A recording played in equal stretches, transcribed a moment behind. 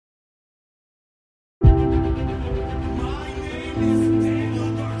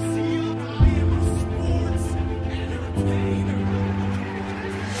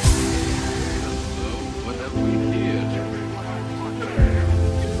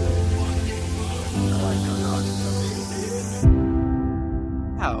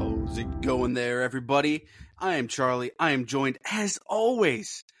it going there, everybody? I am Charlie. I am joined, as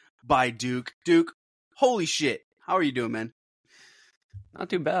always, by Duke. Duke, holy shit. How are you doing, man? Not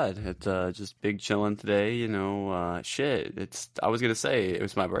too bad. It's just big chilling today, you know. Shit. I was gonna say it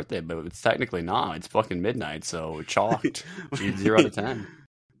was my birthday, but it's technically not. It's fucking midnight, so chalked. 0 out of 10.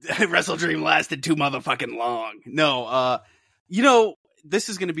 WrestleDream lasted too motherfucking long. No, you know, this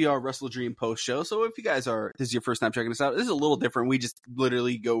is going to be our WrestleDream post show. So if you guys this is your first time checking us out, this is a little different. We just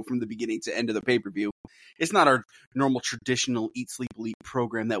literally go from the beginning to end of the pay-per-view. It's not our normal traditional Eat, Sleep, Elite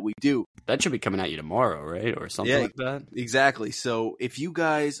program that we do. That should be coming at you tomorrow, right? Or something like that. Exactly. So if you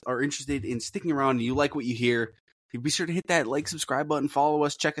guys are interested in sticking around and you like what you hear, be sure to hit that like, subscribe button, follow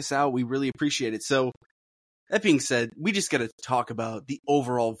us, check us out. We really appreciate it. So that being said, we just got to talk about the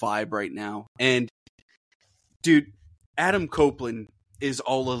overall vibe right now. And dude, Adam Copeland is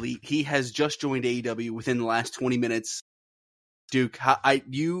all elite. He has just joined AEW within the last 20 minutes. Duke,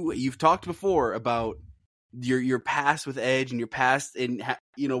 you've talked before about your past with Edge and your past, and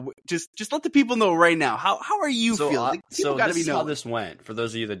you know, just let the people know right now. How are you feeling? So this is how this went. For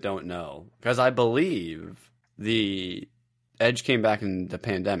those of you that don't know, because I believe the Edge came back in the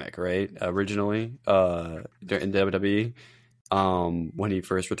pandemic, right? Originally, in WWE, when he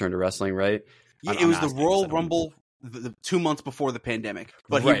first returned to wrestling, right? Yeah, it was the Royal Rumble. 2 months before the pandemic,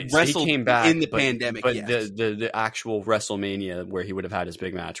 but he wrestled he came back in the pandemic. But yes. the actual WrestleMania where he would have had his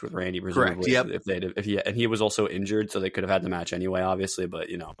big match with Randy, presumably. Correct. Yep. And he was also injured, so they could have had the match anyway, obviously. But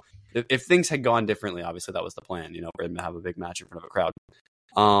you know, if things had gone differently, obviously that was the plan. You know, for him to have a big match in front of a crowd.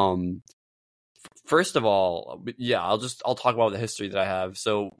 First of all, yeah, I'll talk about the history that I have.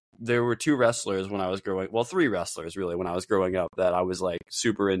 So there were two wrestlers when I was growing, well, three wrestlers really when I was growing up that I was like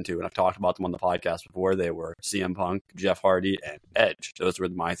super into, and I've talked about them on the podcast before. They were CM Punk, Jeff Hardy, and Edge. Those were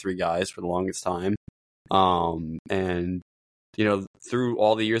my three guys for the longest time. And you know, through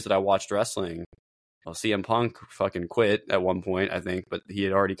all the years that I watched wrestling, well, CM Punk fucking quit at one point, I think, but he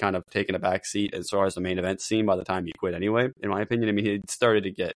had already kind of taken a back seat as far as the main event scene by the time he quit anyway, in my opinion. I mean, he had started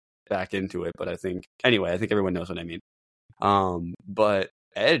to get back into it, but I think everyone knows what I mean. But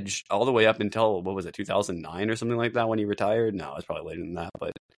Edge, all the way up until, what was it, 2009 or something like that when he retired? No, it's probably later than that,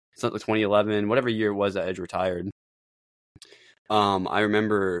 but it's not like 2011, whatever year it was that Edge retired. I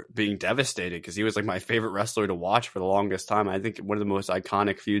remember being devastated because he was like my favorite wrestler to watch for the longest time. I think one of the most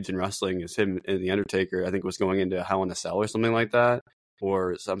iconic feuds in wrestling is him and The Undertaker. I think it was going into Hell in a Cell or something like that,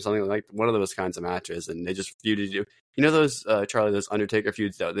 or something like one of those kinds of matches, and they just feuded you. You know those, Charlie, those Undertaker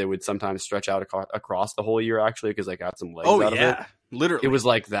feuds that they would sometimes stretch out across the whole year, actually, because they got some legs out of it? Literally. It was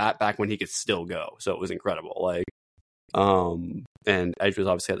like that back when he could still go, so it was incredible. Like, and Edge was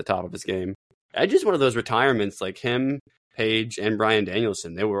obviously at the top of his game. Edge is one of those retirements, like him, Paige, and Bryan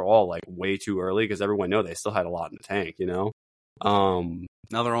Danielson. They were all like way too early because everyone knew they still had a lot in the tank, you know?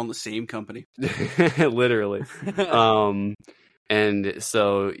 Now they're all in the same company. Literally. And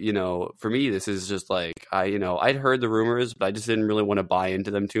so, you know, for me, this is just like, I'd heard the rumors, but I just didn't really want to buy into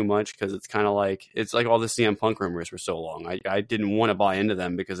them too much because it's kind of like, it's like all the CM Punk rumors for so long. I didn't want to buy into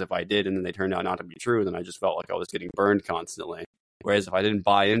them because if I did and then they turned out not to be true, then I just felt like I was getting burned constantly. Whereas if I didn't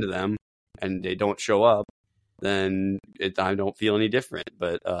buy into them and they don't show up, then I don't feel any different.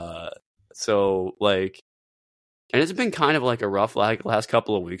 But so like, and it's been kind of like a rough last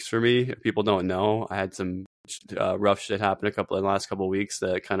couple of weeks for me. If people don't know, I had some rough shit happen in the last couple of weeks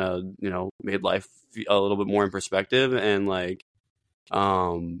that kind of, you know, made life a little bit more in perspective. And like,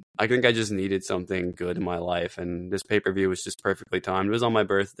 I think I just needed something good in my life, and this pay-per-view was just perfectly timed. It was on my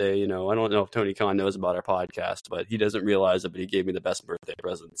birthday. You know, I don't know if Tony Khan knows about our podcast, but he doesn't realize it, but he gave me the best birthday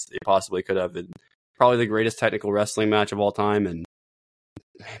presents he possibly could have. And probably the greatest technical wrestling match of all time, and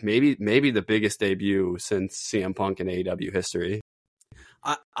maybe the biggest debut since CM Punk in AEW history.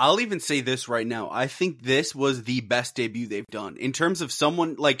 I'll even say this right now. I think this was the best debut they've done in terms of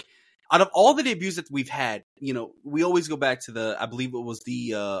someone like, out of all the debuts that we've had, you know, we always go back to I believe it was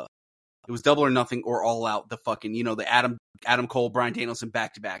Double or Nothing or All Out, the fucking, you know, the Adam Cole, Bryan Danielson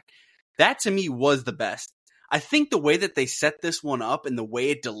back to back. That to me was the best. I think the way that they set this one up and the way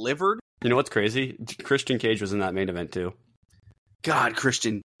it delivered. You know what's crazy? Christian Cage was in that main event too. God,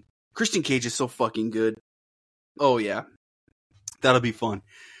 Christian Cage is so fucking good. Oh yeah. That'll be fun.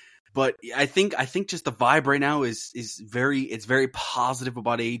 But I think just the vibe right now is very positive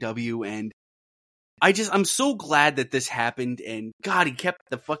about AEW, and I'm so glad that this happened. And God, he kept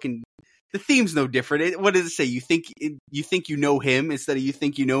the theme's no different. What does it say? You think you know him instead of you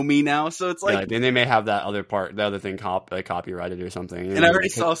think you know me now. So it's like, yeah, then they may have that other part, the other thing copyrighted or something. And I already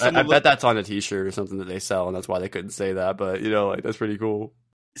saw someone. I bet that's on a T-shirt or something that they sell, and that's why they couldn't say that. But you know, like that's pretty cool.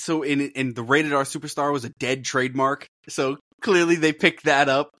 So in the Rated R Superstar was a dead trademark. So clearly they picked that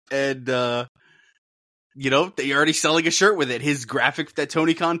up, and they're already selling a shirt with it. His graphic that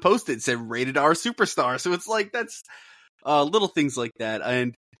Tony Khan posted said "Rated R Superstar," so it's like that's little things like that.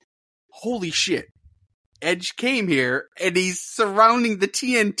 And holy shit, Edge came here and he's surrounding the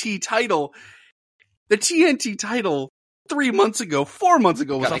TNT title. The TNT title 3 months ago, 4 months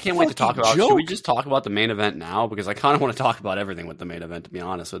ago was God, I can't wait to talk about. joke. Should we just talk about the main event now? Because I kind of want to talk about everything with the main event. To be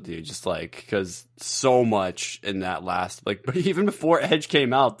honest with you, just like because so much in that last but even before Edge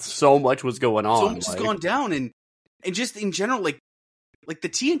came out, so much was going on. So much has gone down, and just in general, like the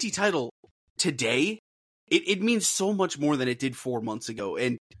TNT title today, it means so much more than it did 4 months ago,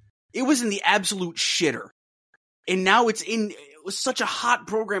 and it was in the absolute shitter, and now it was such a hot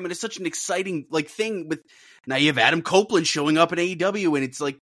program, and it's such an exciting thing. With now you have Adam Copeland showing up in AEW, and it's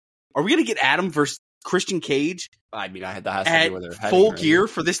like, are we gonna get Adam versus Christian Cage? I mean, that has to at do with their full gear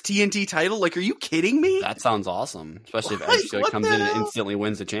for this TNT title. Like, are you kidding me? That sounds awesome, especially if Edge comes in and instantly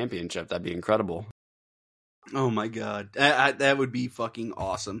wins the championship. That'd be incredible. Oh my god, that would be fucking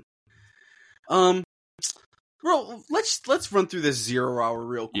awesome. Bro, let's run through this 0 hour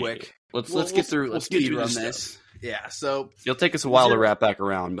real quick. Yeah. Let's get through this. Yeah, so it'll take us a while to wrap back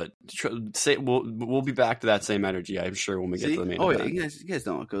around, but we'll be back to that same energy, I'm sure, when we get to the main event. Yeah, you guys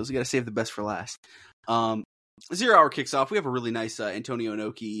know how it goes. You got to save the best for last. 0 hour kicks off. We have a really nice Antonio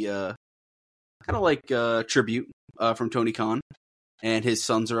Inoki kind of like tribute from Tony Khan, and his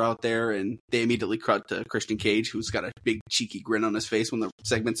sons are out there, and they immediately cut to Christian Cage, who's got a big cheeky grin on his face when the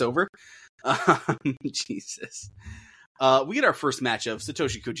segment's over. Jesus. We get our first match of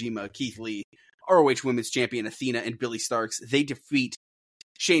Satoshi Kojima, Keith Lee, ROH Women's Champion Athena, and Billy Starks. They defeat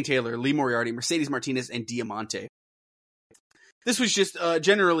Shane Taylor, Lee Moriarty, Mercedes Martinez, and Diamante. This was just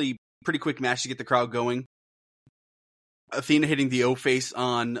generally pretty quick match to get the crowd going. Athena hitting the O-face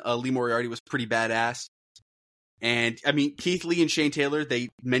on Lee Moriarty was pretty badass. And, I mean, Keith Lee and Shane Taylor, they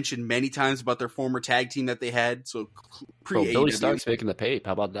mentioned many times about their former tag team that they had. So, Billy Starks making the pape.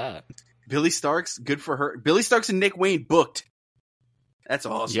 How about that? Billy Starks, good for her. Billy Starks and Nick Wayne booked. That's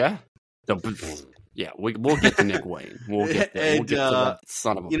awesome. Yeah. We'll get to Nick Wayne. We'll get there. We'll get to that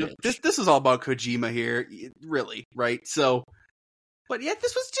son of a bitch. This is all about Kojima here, really, right? So, but yeah,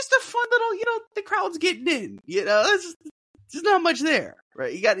 this was just a fun little, the crowd's getting in. There's not much there,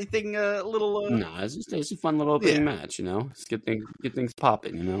 right? You got anything a little? No, it's a fun little opening match, Let's get things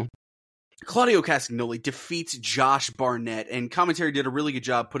popping, Claudio Castagnoli defeats Josh Barnett, and commentary did a really good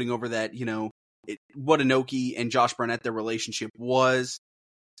job putting over that, what Inoki and Josh Barnett, their relationship was,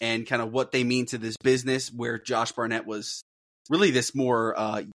 and kind of what they mean to this business, where Josh Barnett was really this more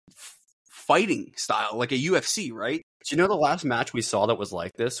fighting style, like a UFC, right? Do you know the last match we saw that was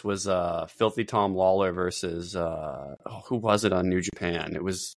like this was Filthy Tom Lawler versus who was it on New Japan? It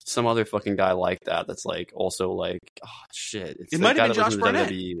was some other fucking guy like that. That's like also like shit. It might have been Josh Barnett.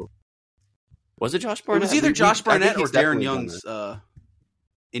 WWE. Was it Josh Barnett? It was either Josh Barnett or Darren Young's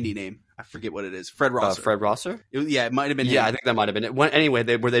indie name. I forget what it is. Fred Rosser. Fred Rosser? It might have been him. Yeah, I think that might have been it. Anyway,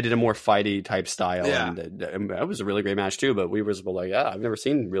 where they did a more fighty type style. Yeah. And it was a really great match too, but we were like, yeah, I've never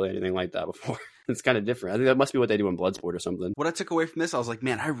seen really anything like that before. It's kind of different. I think that must be what they do in Bloodsport or something. What I took away from this, I was like,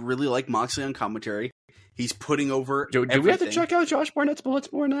 man, I really like Moxley on commentary. He's putting over Do we have to check out Josh Barnett's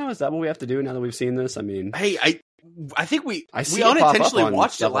Bloodsport now? Is that what we have to do now that we've seen this? I mean... Hey, I think we unintentionally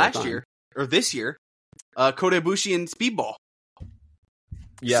watched it last year, or this year. Kota Ibushi and Speedball.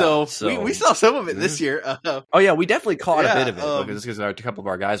 Yeah, so we saw some of it this year. We definitely caught a bit of it because a couple of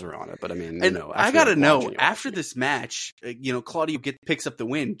our guys were on it. But I mean, I gotta know after this match, Claudio picks up the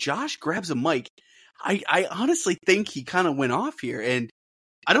win. Josh grabs a mic. I honestly think he kind of went off here, and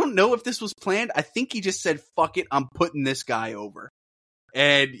I don't know if this was planned. I think he just said, "Fuck it, I'm putting this guy over,"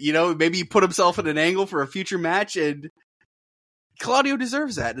 and maybe he put himself in an angle for a future match, and Claudio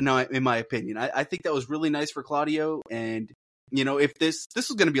deserves that. In my opinion, I think that was really nice for Claudio, and. If this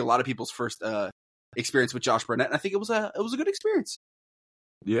was going to be a lot of people's first experience with Josh Barnett, and I think it was a good experience.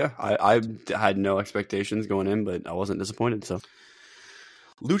 Yeah, I had no expectations going in, but I wasn't disappointed. So,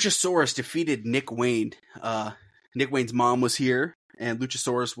 Luchasaurus defeated Nick Wayne. Nick Wayne's mom was here, and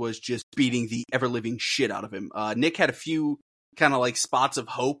Luchasaurus was just beating the ever living shit out of him. Nick had a few kind of like spots of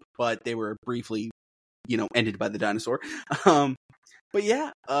hope, but they were briefly, ended by the dinosaur. But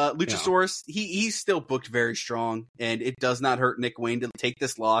yeah, Luchasaurus, he's still booked very strong, and it does not hurt Nick Wayne to take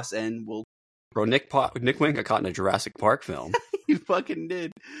this loss, and Bro, Nick Wayne got caught in a Jurassic Park film. He fucking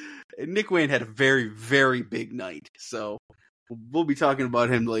did. And Nick Wayne had a very, very big night, so we'll be talking about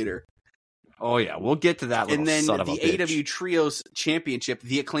him later. Oh yeah, we'll get to that little son of a bitch. And then the AW Trios Championship,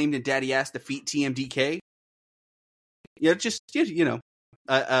 The Acclaimed and Daddy Ass defeat TMDK. Yeah,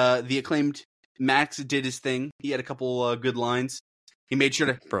 the Acclaimed Max did his thing. He had a couple good lines. He made sure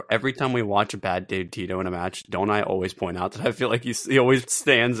to... Bro, every time we watch a bad Dave Tito in a match, don't I always point out that I feel like he always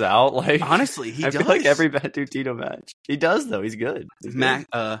stands out? Like, honestly, he does. I feel like every bad Dave Tito match. He does, though. He's good. Bring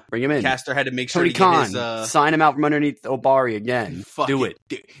him in. Caster had to make sure Tony to Khan, get his... sign him out from underneath Obari again. Do it.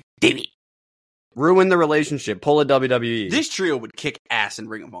 Do it. Ruin the relationship. Pull a WWE. This trio would kick ass in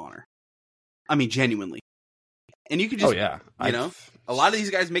Ring of Honor. I mean, genuinely. And you could just... a lot of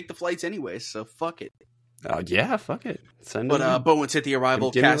these guys make the flights anyway, so fuck it. Yeah, fuck it. But Bowens hit the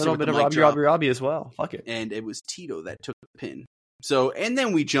arrival. Give me a little bit of Robbie as well. Fuck it. And it was Tito that took the pin. So, and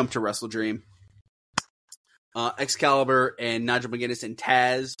then we jumped to WrestleDream. Excalibur and Nigel McGuinness and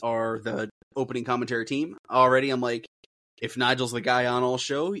Taz are the opening commentary team. Already, I'm like, if Nigel's the guy on all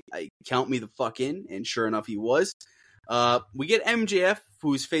show, I count me the fuck in. And sure enough, he was. We get MJF,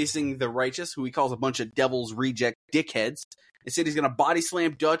 who's facing the Righteous, who he calls a bunch of Devil's Reject dickheads. They said he's going to body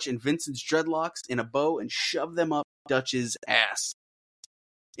slam Dutch and Vincent's dreadlocks in a bow and shove them up Dutch's ass.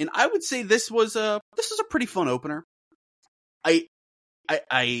 And I would say this was a pretty fun opener. I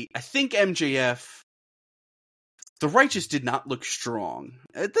think MJF, the Righteous did not look strong.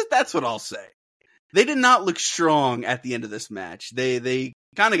 That's what I'll say. They did not look strong at the end of this match. They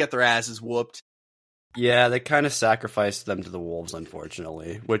kind of got their asses whooped. Yeah, they kind of sacrificed them to the Wolves,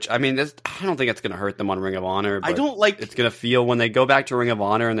 unfortunately. Which, I mean, I don't think it's going to hurt them on Ring of Honor. But it's going to feel, when they go back to Ring of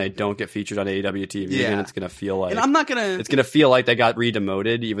Honor and they don't get featured on AEW TV, and it's going to feel like... And I'm not going to... It's going to feel like they got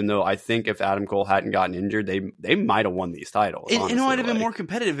re-demoted, even though I think if Adam Cole hadn't gotten injured, they might have won these titles. It might have been more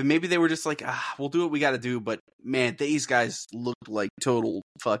competitive, and maybe they were just like, we'll do what we got to do, but man, these guys looked like total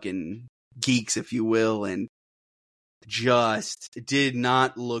fucking geeks, if you will, and just did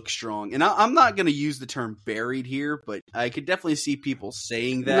not look strong. And I'm not going to use the term buried here, but I could definitely see people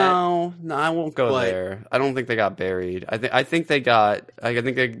saying that. No, I won't go there. I don't think they got buried. I think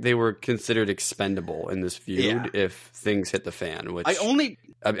they were considered expendable in this feud if things hit the fan. Which I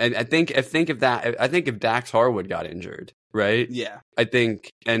think if Dax Harwood got injured, right? Yeah, I think,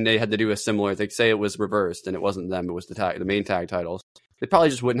 and they had to do a similar. They say it was reversed, and it wasn't them. It was the main tag titles. They probably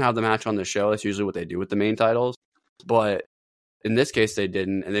just wouldn't have the match on the show. That's usually what they do with the main titles. But in this case, they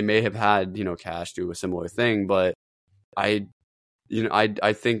didn't, and they may have had, Cash do a similar thing. But I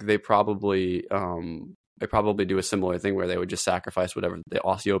think they probably do a similar thing where they would just sacrifice whatever the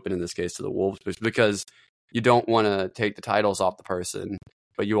Aussie Open in this case to the Wolves, because you don't want to take the titles off the person,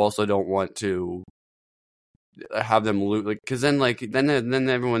 but you also don't want to have them lose, because then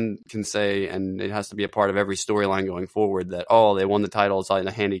everyone can say, and it has to be a part of every storyline going forward, that they won the titles in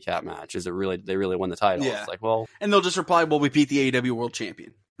a handicap match. Is it really, they really won the title? Yeah. It's like, well, and they'll just reply, well, we beat the AEW World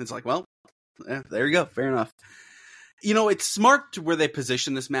Champion. It's like, well, there you go, fair enough. It's smart where they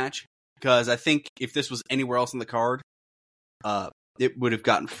position this match, because I think if this was anywhere else in the card, it would have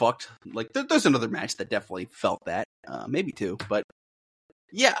gotten fucked. Like, there's another match that definitely felt that, maybe two, but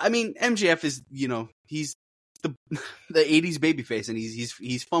yeah, I mean, MJF is, he's the 80s babyface, and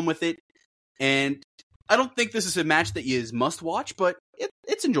he's fun with it, and I don't think this is a match that is must watch, but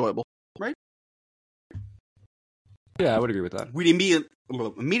it's enjoyable, right? Yeah, I would agree with that. We'd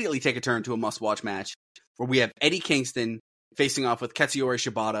immediately take a turn to a must watch match where we have Eddie Kingston facing off with Katsuyori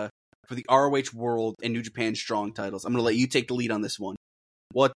Shibata for the ROH World and New Japan Strong titles. I'm going to let you take the lead on this one.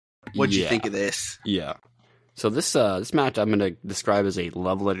 What'd you think of this? Yeah. So this match I'm going to describe as a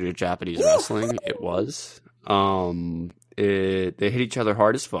love letter to Japanese wrestling. It was. They hit each other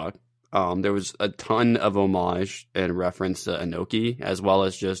hard as fuck. There was a ton of homage and reference to Inoki, as well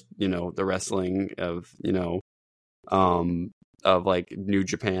as just, the wrestling of, of like New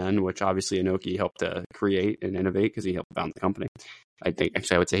Japan, which obviously Inoki helped to create and innovate because he helped found the company. I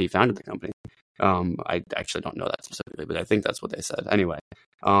would say he founded the company. I actually don't know that specifically, but I think that's what they said. Anyway,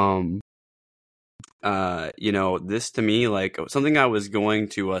 this to me, like, something I was going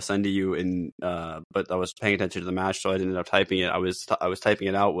to send to you but I was paying attention to the match, so I ended up typing it. I was typing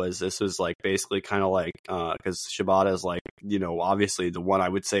it out. This was like basically kind of like, because Shibata is like, obviously the one I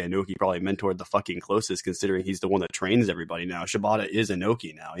would say Inoki probably mentored the fucking closest, considering he's the one that trains everybody now. Shibata is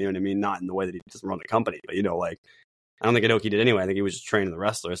Inoki now, you know what I mean? Not in the way that he doesn't run the company, but like, I don't think Inoki did anyway. I think he was just training the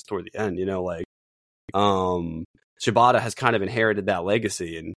wrestlers toward the end, Shibata has kind of inherited that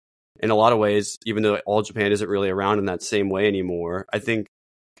legacy, and in a lot of ways, even though All Japan isn't really around in that same way anymore, I think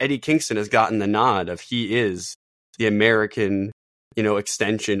Eddie Kingston has gotten the nod of he is the American,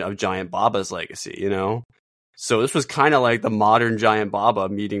 extension of Giant Baba's legacy, So this was kind of like the modern Giant Baba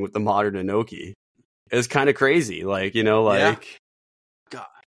meeting with the modern Inoki. It was kind of crazy, God.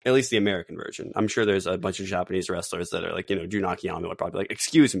 At least the American version. I'm sure there's a bunch of Japanese wrestlers that are like, Jun Akiyama would probably be like,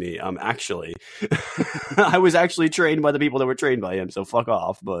 excuse me, actually, I was actually trained by the people that were trained by him, so fuck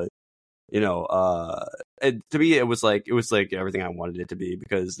off, but To me, it was like everything I wanted it to be,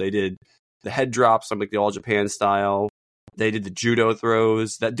 because they did the head drops on like the All Japan style. They did the judo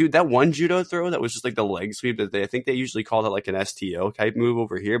throws. That one judo throw that was just like the leg sweep that I think they usually call that like an STO type move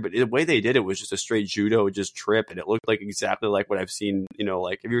over here. But the way they did it was just a straight judo, just trip. And it looked like exactly like what I've seen,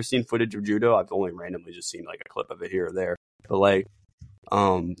 like, have you ever seen footage of judo? I've only randomly just seen like a clip of it here or there. But like,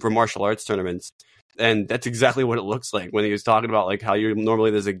 for martial arts tournaments. And that's exactly what it looks like when he was talking about like how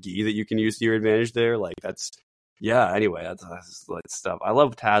normally there's a gi that you can use to your advantage there. Like anyway, that's like stuff. I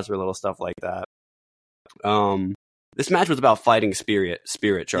love Taz for little stuff like that. This match was about fighting spirit,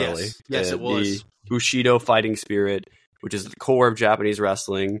 Charlie. Yes, it was. The Bushido fighting spirit, which is the core of Japanese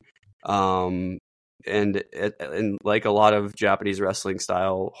wrestling. And like a lot of Japanese wrestling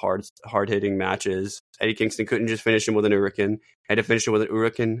style, hard-hitting matches, Eddie Kingston couldn't just finish him with an Hurricane. Had to finish him with an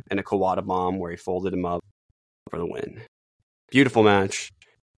Hurricane and a Kawada bomb where he folded him up for the win. Beautiful match.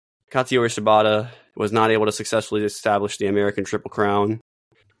 Katsuyori Shibata was not able to successfully establish the American Triple Crown.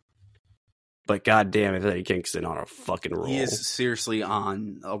 But goddamn, is Eddie Kingston on a fucking roll. He is seriously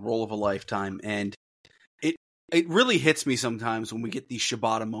on a roll of a lifetime, and it really hits me sometimes when we get these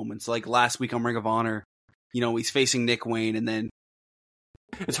Shibata moments. Like last week on Ring of Honor, he's facing Nick Wayne, and then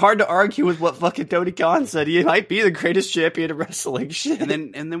it's hard to argue with what fucking Tony Khan said. He might be the greatest champion of wrestling. Shit.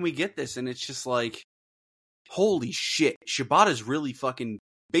 And then we get this, and it's just like, holy shit, Shibata's really fucking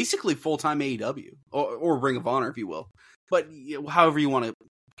basically full-time AEW or Ring of Honor, if you will. But however you want to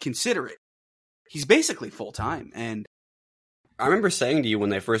consider it. He's basically full-time, and I remember saying to you when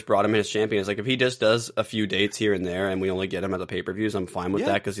they first brought him in as champion, it's like, if he just does a few dates here and there and we only get him at the pay-per-views, I'm fine with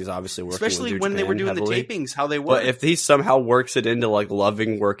that, because he's obviously working especially with when they were doing heavily. the tapings, how they were. But if he somehow works it into like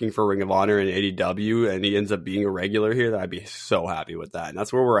loving working for Ring of Honor and AEW and he ends up being a regular here, then I'd be so happy with that. And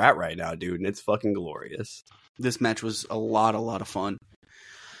that's where we're at right now, dude, and it's fucking glorious. This match was a lot of fun.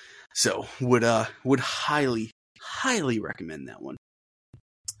 So would highly recommend that one.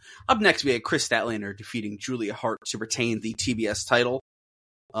 Up next, we had Kris Statlander defeating Julia Hart to retain the TBS title.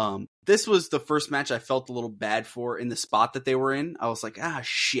 This was the first match I felt a little bad for in the spot that they were in. I was like,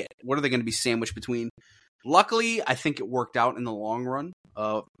 shit, what are they going to be sandwiched between? Luckily, I think it worked out in the long run,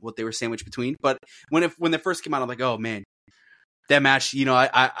 what they were sandwiched between. But when they first came out, I'm like, oh man, that match,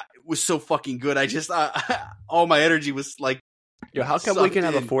 I was so fucking good. I just, all my energy was like, yo, how come we can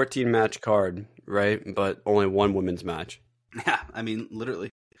have a 14-match card, right? But only one women's match? Yeah, I mean,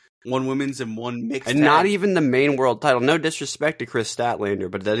 literally. One women's and one mixed and tag. Not even the main world title. No disrespect to Kris Statlander,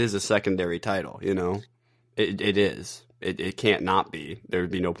 but that is a secondary title, It is. It can't not be. There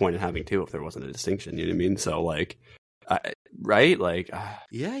would be no point in having two if there wasn't a distinction, you know what I mean? So, like, right? Like...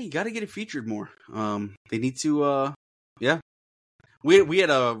 yeah, you got to get it featured more. They need to, yeah. We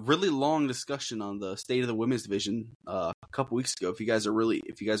had a really long discussion on the state of the women's division a couple weeks ago, if you guys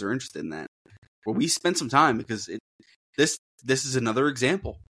are interested in that. Where we spent some time, because this is another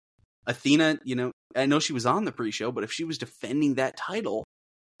example. Athena, I know she was on the pre-show, but if she was defending that title,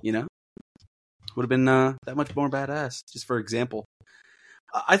 would have been that much more badass, just for example.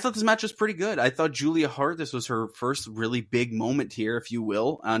 I thought this match was pretty good. I thought Julia Hart, this was her first really big moment here, if you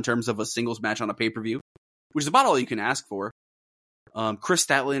will, in terms of a singles match on a pay-per-view, which is about all you can ask for. Kris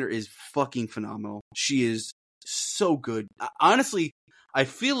Statlander is fucking phenomenal. She is so good. Honestly, I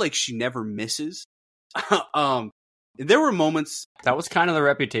feel like she never misses. There were moments... That was kind of the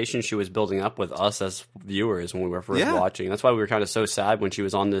reputation she was building up with us as viewers when we were first watching. That's why we were kind of so sad when she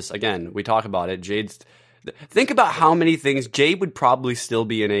was on this. Again, we talk about it. Think about how many things... Jade would probably still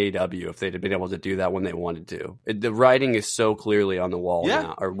be in AEW if they'd have been able to do that when they wanted to. The writing is so clearly on the wall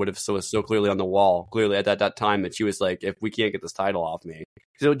now, or would have so clearly on the wall, clearly at that time, that she was like, if we can't get this title off me.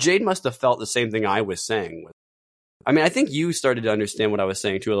 So Jade must have felt the same thing I was saying. I mean, I think you started to understand what I was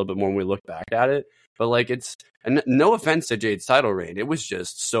saying too a little bit more when we look back at it. But like, and no offense to Jade's title reign, it was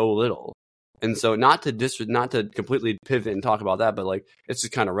just so little. And so not to completely pivot and talk about that, but like, it's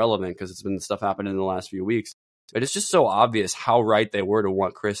just kind of relevant because it's been stuff happening in the last few weeks. But it's just so obvious how right they were to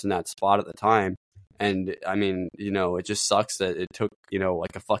want Kris in that spot at the time. And I mean, it just sucks that it took,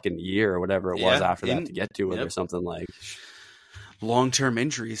 like a fucking year or whatever it was after that to get to it or something, like long-term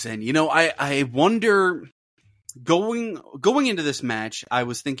injuries. And, I wonder, going into this match, I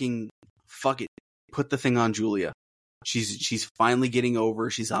was thinking, fuck it. Put the thing on Julia. She's finally getting over.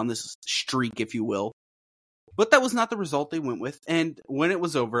 She's on this streak, if you will. But that was not the result they went with. And when it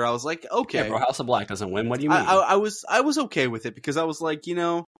was over, I was like, okay. Yeah, bro, House of Black doesn't win. What do you mean? I was okay with it because I was like,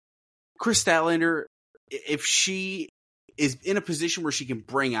 Kris Statlander, if she is in a position where she can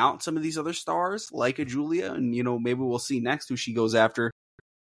bring out some of these other stars, like a Julia, and, maybe we'll see next who she goes after.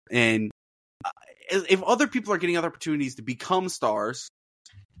 And if other people are getting other opportunities to become stars,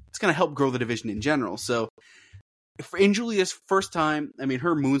 it's going to help grow the division in general. So in Julia's first time, I mean,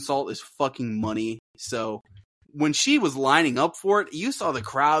 her moonsault is fucking money. So when she was lining up for it, you saw the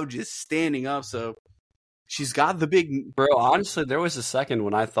crowd just standing up. So she's got the big... Bro, honestly, there was a second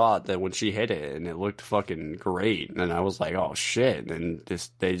when I thought that when she hit it and it looked fucking great. And I was like, oh, shit. And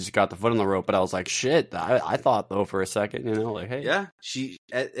they just got the foot on the rope. But I was like, shit. I thought, though, for a second, like, hey. Yeah. She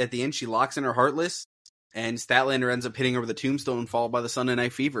at the end, she locks in her Heartless. And Statlander ends up hitting her with a tombstone followed by the Sunday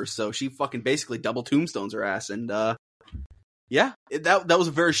Night Fever. So she fucking basically double tombstones her ass. And, yeah, that was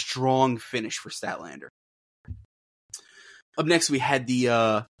a very strong finish for Statlander. Up next, we had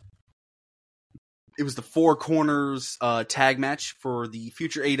it was the Four Corners tag match for the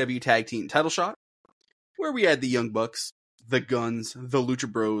future AEW Tag Team title shot, where we had the Young Bucks, the Guns, the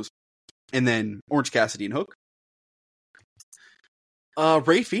Lucha Bros, and then Orange Cassidy and Hook.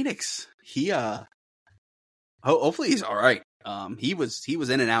 Ray Phoenix, he hopefully he's all right. He was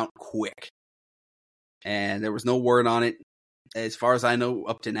in and out quick, and there was no word on it. As far as I know,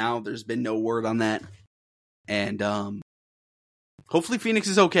 up to now, there's been no word on that. And hopefully Phoenix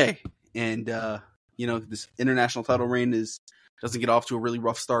is okay. And this international title reign doesn't get off to a really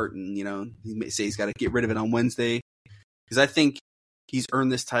rough start. And he may say he's got to get rid of it on Wednesday, because I think he's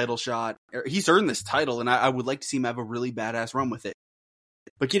earned this title shot. He's earned this title, and I would like to see him have a really badass run with it.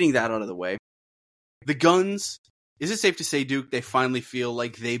 But getting that out of the way. The Guns, is it safe to say, Duke, they finally feel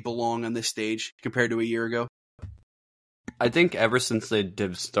like they belong on this stage compared to a year ago? I think ever since they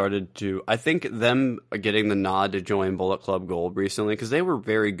started to... I think them getting the nod to join Bullet Club Gold recently, because they were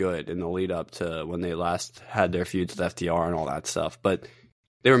very good in the lead up to when they last had their feuds with FTR and all that stuff, but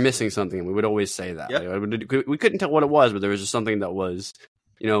they were missing something. We would always say that. Yep. Like, we couldn't tell what it was, but there was just something that was...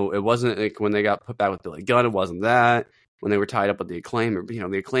 it wasn't like when they got put back with Billy Gunn, it wasn't that. When they were tied up with the Acclaim,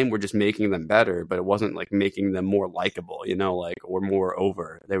 the Acclaim were just making them better, but it wasn't like making them more likable, or more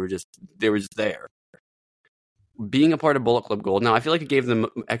over. They were just there. Being a part of Bullet Club Gold, now I feel like it gave them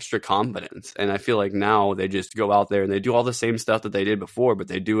extra confidence, and I feel like now they just go out there and they do all the same stuff that they did before, but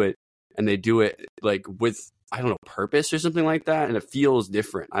they do it like with, I don't know, purpose or something like that, and it feels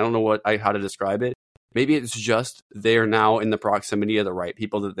different. I don't know how to describe it. Maybe it's just they're now in the proximity of the right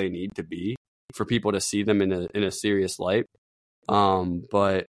people that they need to be for people to see them in a serious light.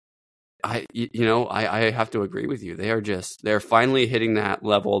 But I have to agree with you. They're finally hitting that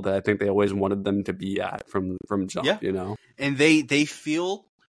level that I think they always wanted them to be at from jump. Yeah. And they feel,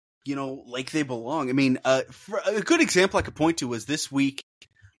 like they belong. I mean, for a good example I could point to was this week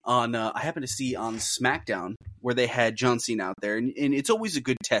on I happened to see on SmackDown where they had John Cena out there, and it's always a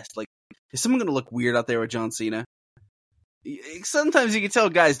good test. Like, is someone going to look weird out there with John Cena? Sometimes you can tell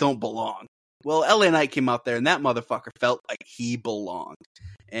guys don't belong. Well, LA Knight came out there, and that motherfucker felt like he belonged.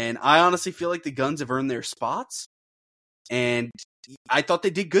 And I honestly feel like the Guns have earned their spots. And I thought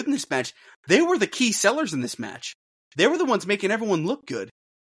they did good in this match. They were the key sellers in this match. They were the ones making everyone look good.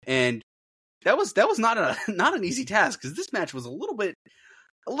 And that was not an easy task, because this match was a little bit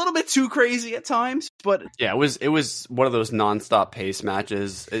too crazy at times. But yeah, it was one of those nonstop pace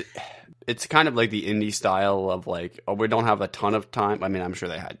matches. It's kind of like the indie style of like, we don't have a ton of time. I mean, I'm sure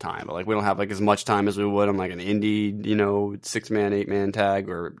they had time, but like we don't have like as much time as we would on like an indie, 6-man, 8-man tag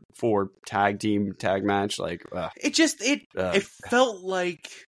or 4 tag team tag match. Like it felt like,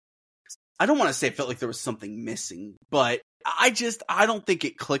 I don't want to say it felt like there was something missing, but I don't think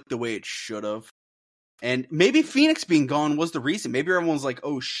it clicked the way it should have. And maybe Phoenix being gone was the reason. Maybe everyone was like,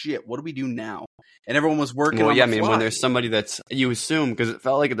 oh shit, what do we do now? And everyone was working on the fly. When there's somebody that's, you assume, because it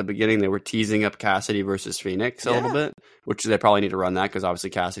felt like at the beginning they were teasing up Cassidy versus Phoenix a little bit, which they probably need to run that, because obviously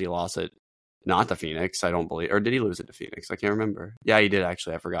Cassidy lost it, not to Phoenix, I don't believe. Or did he lose it to Phoenix? I can't remember. Yeah, he did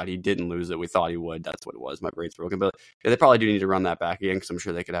actually. I forgot. He didn't lose it. We thought he would. That's what it was. My brain's broken. But yeah, they probably do need to run that back again, because I'm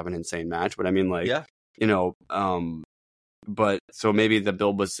sure they could have an insane match. But I mean, like, but so maybe the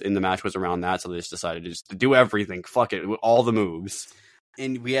build was in the match was around that, so they just decided to do everything. Fuck it, all the moves.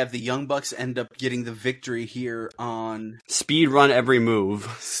 And we have the Young Bucks end up getting the victory here on speed run every move.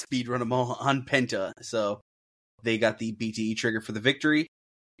 Speed run them all on Penta. So they got the BTE trigger for the victory.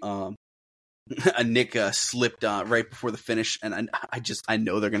 Nick slipped right before the finish, and I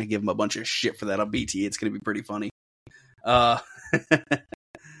know they're gonna give him a bunch of shit for that on BTE. It's gonna be pretty funny. But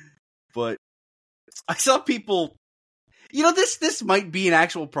I saw people. This might be an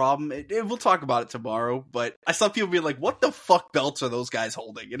actual problem. We'll talk about it tomorrow, but I saw people be like, what the fuck belts are those guys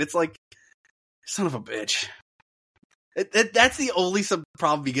holding? And it's like, son of a bitch. That's the only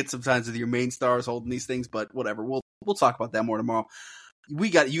problem you get sometimes with your main stars holding these things, but whatever. We'll talk about that more tomorrow. You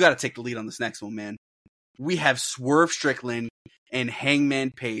got to take the lead on this next one, man. We have Swerve Strickland and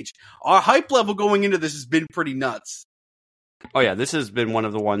Hangman Page. Our hype level going into this has been pretty nuts. Oh yeah, this has been one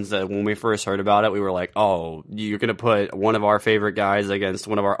of the ones that when we first heard about it, we were like, "Oh, you're gonna put one of our favorite guys against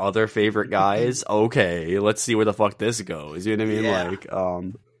one of our other favorite guys? Okay, let's see where the fuck this goes." You know what I mean? Yeah. Like,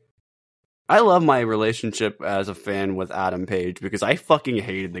 I love my relationship as a fan with Adam Page because I fucking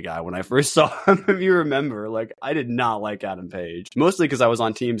hated the guy when I first saw him. If you remember, like, I did not like Adam Page, mostly because I was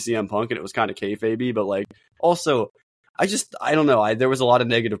on Team CM Punk and it was kind of kayfabe, but like, also, I don't know. There was a lot of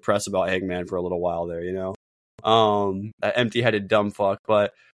negative press about Hangman for a little while there, you know. That empty-headed dumb fuck,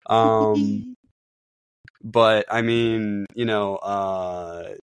 but I mean, you know,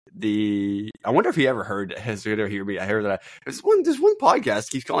 I wonder if he ever has heard or hear me. I heard that there's one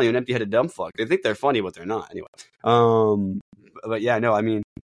podcast keeps calling you an empty-headed dumb fuck. They think they're funny, but they're not. Anyway, but yeah, no, I mean,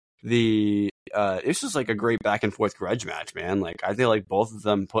 it's just like a great back and forth grudge match, man. Like, I feel like both of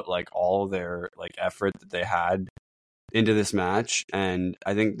them put like all their like effort that they had into this match, and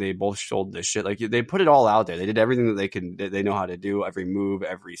I think they both showed this shit. Like, they put it all out there. They did everything that they know how to do, every move,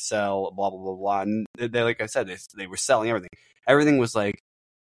 every sell, blah blah blah blah. And they like I said, they were selling everything. Everything was like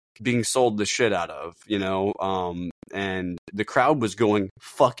being sold the shit out of, you know. And the crowd was going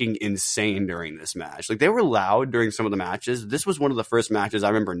fucking insane during this match. Like, they were loud during some of the matches. This was one of the first matches I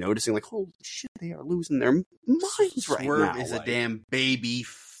remember noticing, like, holy shit, they are losing their minds right now. Swerve is a damn baby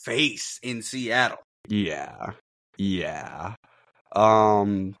face in Seattle. Yeah. Nana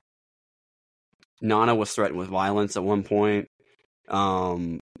was threatened with violence at one point.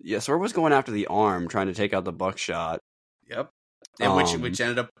 Swerve was going after the arm, trying to take out the buckshot. Yep. And which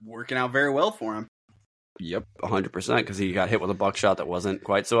ended up working out very well for him. Yep, 100%, because he got hit with a buckshot that wasn't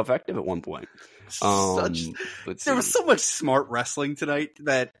quite so effective at one point. There was so much smart wrestling tonight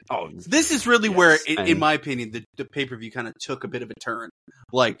that this is really where, in my opinion, the pay-per-view kind of took a bit of a turn.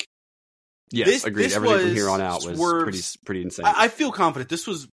 Like, yes, agreed. Everything from here on out was pretty insane. I feel confident. This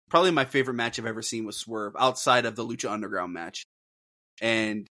was probably my favorite match I've ever seen with Swerve, outside of the Lucha Underground match.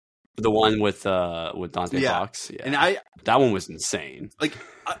 And the one with Dante Fox, and that one was insane. Like,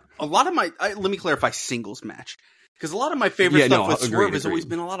 a lot of let me clarify, singles match, because a lot of my favorite stuff with Swerve has always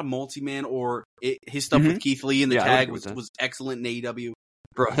been a lot of multi-man, or his stuff with Keith Lee in the tag was excellent in AEW.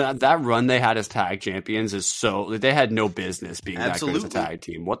 Bro, that run they had as tag champions is so... They had no business being that good as a tag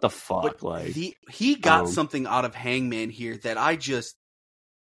team. What the fuck? But like, he got something out of Hangman here that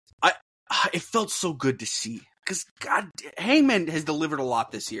it felt so good to see. Because, God, Hangman has delivered a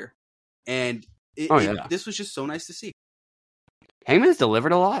lot this year. And this was just so nice to see. Hangman's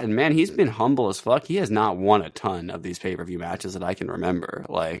delivered a lot, and man, he's been humble as fuck. He has not won a ton of these pay-per-view matches that I can remember.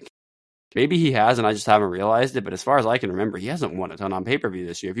 Like, maybe he has, and I just haven't realized it, but as far as I can remember, he hasn't won a ton on pay-per-view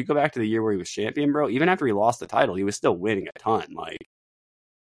this year. If you go back to the year where he was champion, bro, even after he lost the title, he was still winning a ton. Like,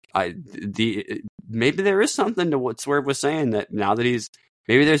 maybe there is something to what Swerve was saying, that now that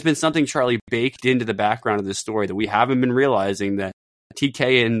maybe there's been something, Charlie, baked into the background of this story that we haven't been realizing, that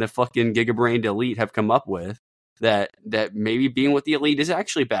TK and the fucking Gigabrained Elite have come up with, that maybe being with the Elite is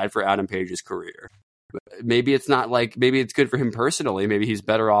actually bad for Adam Page's career. Maybe it's not, like, maybe it's good for him personally. Maybe he's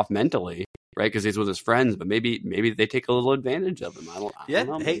better off mentally, right? Because he's with his friends. But maybe they take a little advantage of him. I don't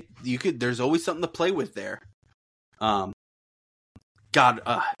know. Hey, there's always something to play with there.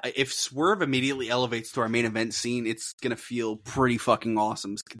 If Swerve immediately elevates to our main event scene, it's gonna feel pretty fucking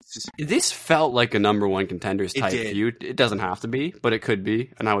awesome. This felt like a number one contenders type feud. It doesn't have to be, but it could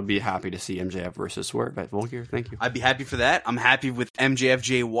be, and I would be happy to see MJF versus Swerve at Full Gear. Thank you. I'd be happy for that. I'm happy with MJF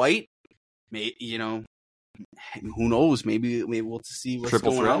Jay White. You know, who knows? Maybe we'll see what's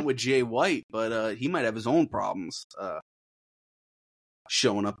going on with Jay White, but he might have his own problems.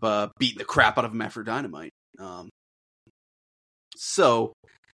 Showing up, beating the crap out of him after Dynamite. So,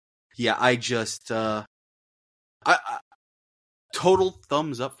 yeah, I just, I total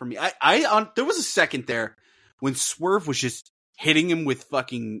thumbs up for me. There was a second there when Swerve was just hitting him with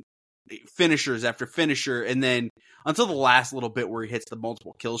fucking finishers after finisher, and then until the last little bit where he hits the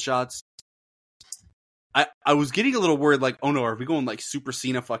multiple kill shots, I was getting a little worried, like, oh no, are we going like Super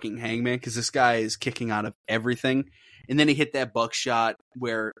Cena fucking Hangman? Because this guy is kicking out of everything. And then he hit that buckshot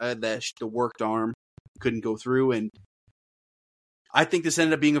where the worked arm couldn't go through, and I think this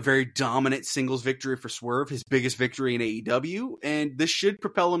ended up being a very dominant singles victory for Swerve, his biggest victory in AEW, and this should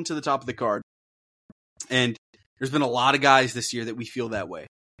propel him to the top of the card. And there's been a lot of guys this year that we feel that way.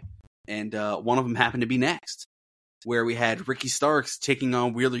 And one of them happened to be next, where we had Ricky Starks taking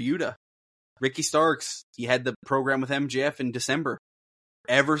on Wheeler Yuta. Ricky Starks, he had the program with MJF in December.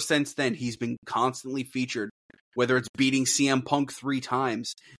 Ever since then, he's been constantly featured, whether it's beating CM Punk 3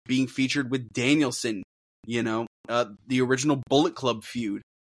 times, being featured with Danielson, you know, the original Bullet Club feud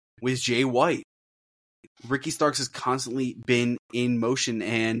with Jay White. Ricky Starks has constantly been in motion,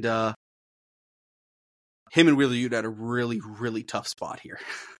 and him and Wheeler Yuta had a really, really tough spot here.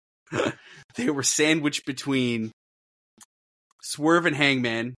 They were sandwiched between Swerve and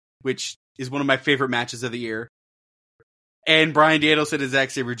Hangman, which is one of my favorite matches of the year, and Bryan Danielson and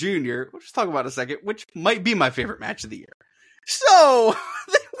Zack Sabre Jr., we'll just talk about in a second, which might be my favorite match of the year. So,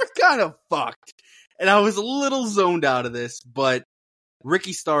 they were kind of fucked. And I was a little zoned out of this, but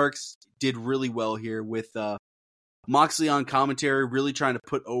Ricky Starks did really well here with Moxley on commentary, really trying to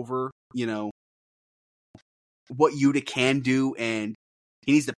put over, what Yuta can do, and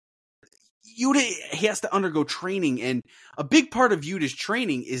he has to undergo training, and a big part of Yuta's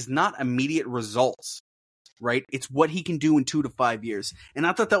training is not immediate results, right? It's what he can do in 2 to 5 years. And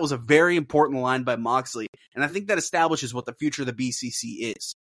I thought that was a very important line by Moxley, and I think that establishes what the future of the BCC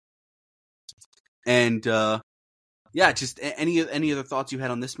is. And, just any other thoughts you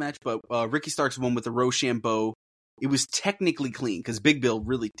had on this match? But Ricky Starks won with the Rochambeau. It was technically clean, because Big Bill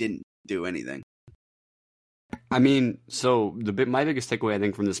really didn't do anything. I mean, so my biggest takeaway, I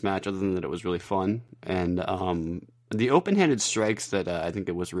think, from this match, other than that it was really fun, and the open-handed strikes that I think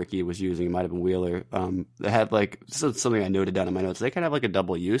it was Ricky was using, it might have been Wheeler, they had, this is something I noted down in my notes, they kind of have, a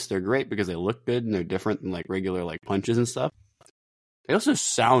double use. They're great because they look good, and they're different than, regular, punches and stuff. They also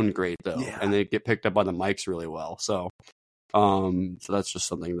sound great, though, and they get picked up on the mics really well, so that's just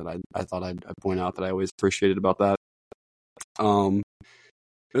something that I thought I'd point out that I always appreciated about that.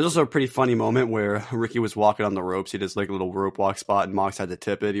 It was also a pretty funny moment where Ricky was walking on the ropes. He does a little rope walk spot, and Mox had to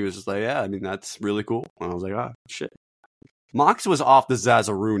tip it. He was just like, yeah, I mean, that's really cool. And I was like, ah, shit. Mox was off the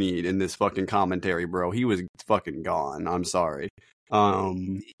Zazzaroonie in this fucking commentary, bro. He was fucking gone. I'm sorry.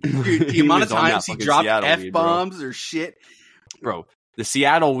 Dude, the amount of times he dropped F-bombs or shit. Bro, the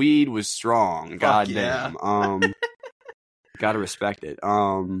Seattle weed was strong. God damn. Gotta respect it.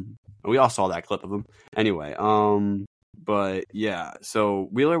 We all saw that clip of him. Anyway, but yeah, so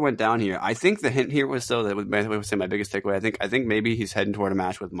Wheeler went down here. I think the hint here was that would say my biggest takeaway. I think maybe he's heading toward a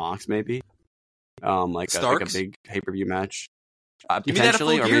match with Mox, maybe. Like a big pay-per-view match.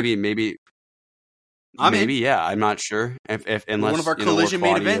 Potentially, or maybe. Yeah, I'm not sure. If unless one of our collision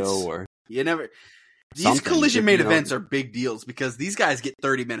main events, or these collision main events are big deals because these guys get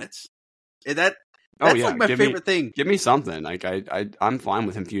 30 minutes. And that's my favorite thing. Give me something. I'm fine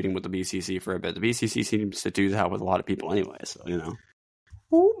with him feuding with the BCC for a bit. The BCC seems to do that with a lot of people anyway, so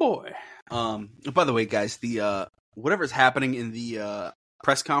Oh boy. By the way, guys, the whatever's happening in the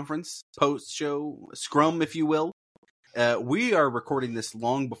press conference, post show scrum, if you will, we are recording this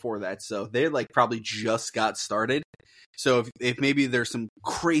long before that, so they probably just got started. So if maybe there's some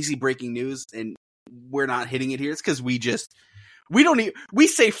crazy breaking news and we're not hitting it here, it's because we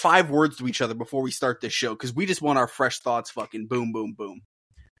say 5 words to each other before we start this show because we just want our fresh thoughts fucking boom, boom, boom.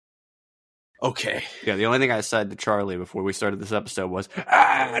 Okay. Yeah, the only thing I said to Charlie before we started this episode was,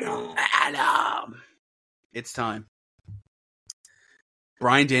 Adam. It's time.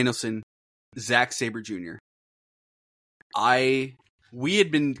 Bryan Danielson, Zack Sabre Jr. We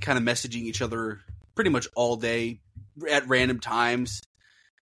had been kind of messaging each other pretty much all day at random times,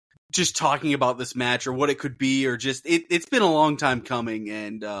 just talking about this match or what it could be, or just it's been a long time coming.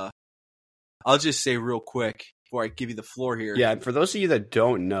 And I'll just say real quick before I give you the floor here. Yeah, for those of you that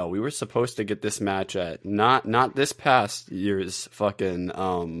don't know, we were supposed to get this match at not this past year's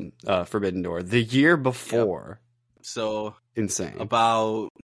fucking Forbidden Door, the year before. Yep. So insane. About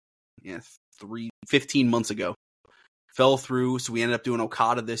 15 months ago. Fell through, so we ended up doing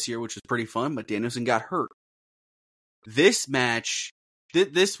Okada this year, which was pretty fun, but Danielson got hurt. This match,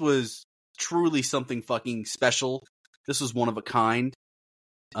 this was truly something fucking special. This was one of a kind.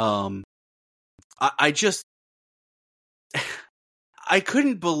 I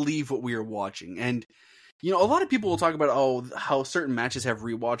couldn't believe what we were watching. And, a lot of people will talk about, how certain matches have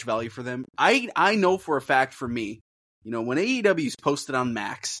rewatch value for them. I know for a fact for me, when AEW's posted on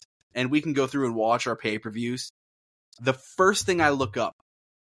Max, and we can go through and watch our pay-per-views, the first thing I look up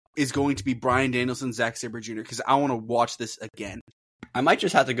is going to be Bryan Danielson, Zack Sabre Jr., because I want to watch this again. I might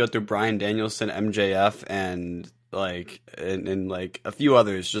just have to go through Bryan Danielson, MJF, and a few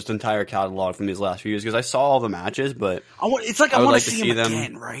others, just entire catalog from these last few years, because I saw all the matches, but I want to see them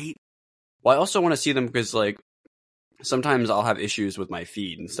again, right? Well, I also want to see them because, sometimes I'll have issues with my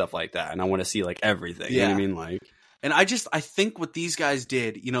feed and stuff like that, and I want to see, everything. Yeah. You know what I mean? And I think what these guys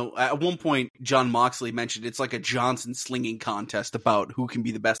did, at one point, John Moxley mentioned it's like a Johnson slinging contest about who can be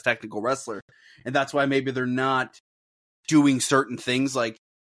the best technical wrestler. And that's why maybe they're not doing certain things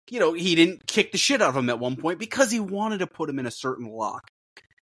he didn't kick the shit out of him at one point because he wanted to put him in a certain lock.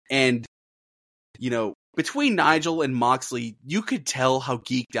 And, between Nigel and Moxley, you could tell how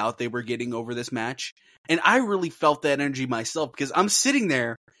geeked out they were getting over this match. And I really felt that energy myself because I'm sitting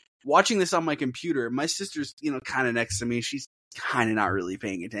there watching this on my computer. My sister's, kind of next to me. She's kind of not really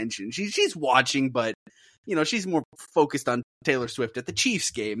paying attention. She's watching, but she's more focused on Taylor Swift at the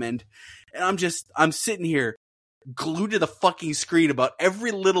Chiefs game. And I'm sitting here glued to the fucking screen about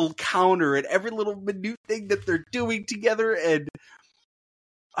every little counter and every little minute thing that they're doing together. And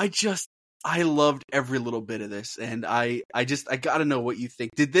I loved every little bit of this. And I gotta know what you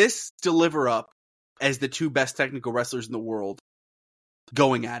think. Did this deliver up as the two best technical wrestlers in the world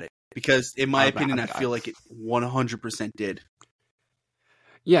going at it? Because in my opinion, I feel like it 100% did.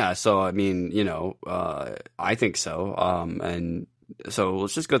 Yeah, so I mean, I think so. And so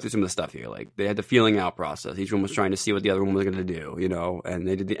let's just go through some of the stuff here. Like, they had the feeling out process. Each one was trying to see what the other one was going to do, and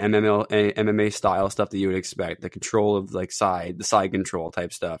they did the MMA style stuff that you would expect, the control of the side control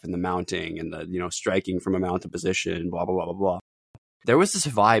type stuff, and the mounting and the, striking from a mounted position, blah, blah, blah, blah, blah. There was this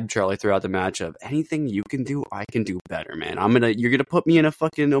vibe, Charlie, throughout the match of anything you can do, I can do better, man. You're gonna put me in a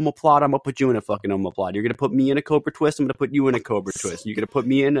fucking omoplata, I'm gonna put you in a fucking omoplata. You're gonna put me in a cobra twist, I'm gonna put you in a cobra twist. You're gonna put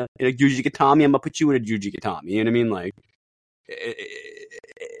me in a Jujigatami, I'm gonna put you in a Jujigatami. You know what I mean? Like,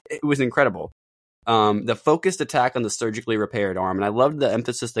 it was incredible. The focused attack on the surgically repaired arm, and I loved the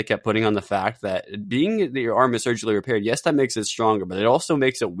emphasis they kept putting on the fact that being that your arm is surgically repaired, yes, that makes it stronger, but it also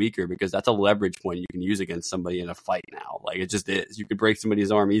makes it weaker because that's a leverage point you can use against somebody in a fight now. Like, it just is. You could break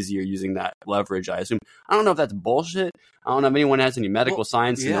somebody's arm easier using that leverage, I assume. I don't know if that's bullshit. I don't know if anyone has any medical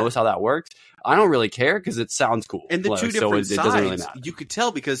science and knows how that works. I don't really care because it sounds cool. And the two different sides, doesn't really matter. You could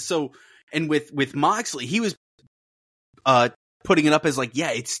tell because and with Moxley, he was putting it up as like, yeah,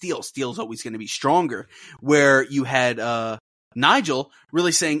 it's steel. Steel's always going to be stronger. Where you had Nigel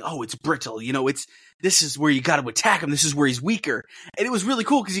really saying, oh, it's brittle. This is where you got to attack him. This is where he's weaker. And it was really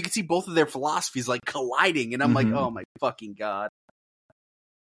cool because you could see both of their philosophies like colliding. And I'm like, oh my fucking God.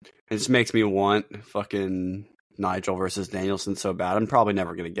 It just makes me want fucking Nigel versus Danielson so bad. I'm probably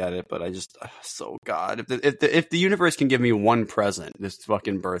never going to get it, but I just, God. If the universe can give me one present this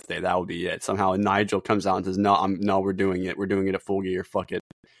fucking birthday, that would be it. Somehow Nigel comes out and says, no, we're doing it. We're doing it at Full Gear. Fuck it.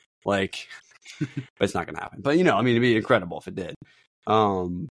 Like, but it's not going to happen. But, it'd be incredible if it did.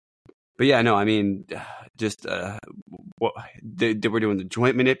 But yeah, no, I mean, just, they were doing the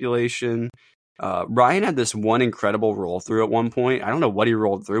joint manipulation. Ryan had this one incredible roll through at one point. I don't know what he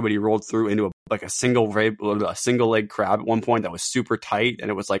rolled through, but he rolled through into a single leg crab at one point that was super tight, and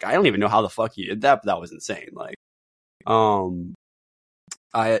it was like, I don't even know how the fuck he did that, but that was insane. Like,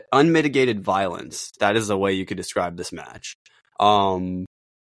 unmitigated violence. That is the way you could describe this match.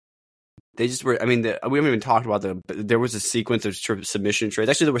 They just were. I mean, we haven't even talked about there was a sequence of submission trades.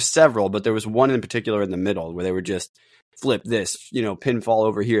 Actually, there were several, but there was one in particular in the middle where they were just flip this, pinfall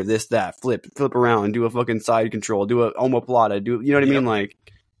over here, this, that, flip around, do a fucking side control, do a omoplata, you know what I mean? Like,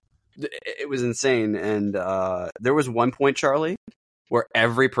 it was insane. And there was one point, Charlie, where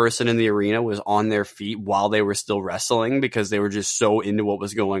every person in the arena was on their feet while they were still wrestling because they were just so into what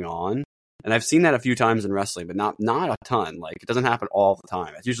was going on. And I've seen that a few times in wrestling, but not a ton. Like, it doesn't happen all the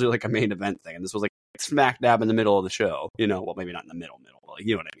time. It's usually like a main event thing. And this was like smack dab in the middle of the show. Well, maybe not in the middle, but like,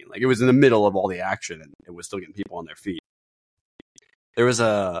 you know what I mean? Like, it was in the middle of all the action and it was still getting people on their feet. There was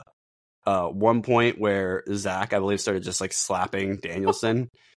a one point where Zack, I believe, started just like slapping Danielson.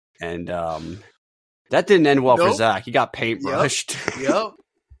 And that didn't end well for Zack. He got paintbrushed. Yep.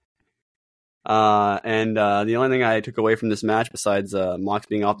 And the only thing I took away from this match, besides Mox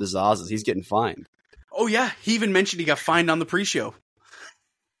being off the Zaz, is he's getting fined. Oh yeah, he even mentioned he got fined on the pre-show.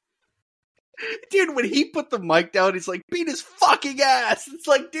 Dude, when he put the mic down, he's like, beat his fucking ass. It's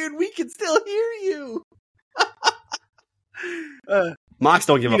like, dude, we can still hear you. Mox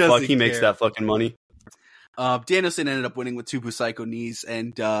don't give a fuck. He makes that fucking money. Danielson ended up winning with two Psycho knees,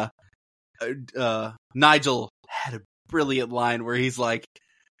 and Nigel had a brilliant line where he's like,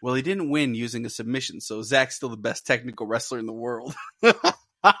 well, he didn't win using a submission, so Zack's still the best technical wrestler in the world.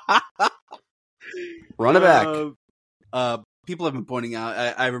 Run it back. People have been pointing out,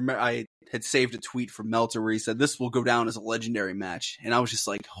 I remember I had saved a tweet from Meltzer where he said, this will go down as a legendary match. And I was just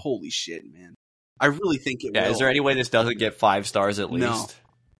like, holy shit, man. I really think it will. Is there any way this doesn't get 5 stars at least? No.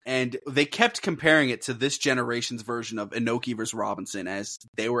 And they kept comparing it to this generation's version of Inoki versus Robinson, as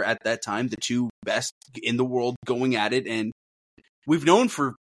they were at that time the two best in the world going at it. And we've known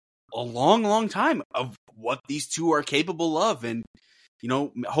for a long, long time of what these two are capable of. And,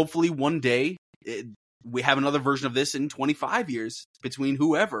 hopefully one day we have another version of this in 25 years between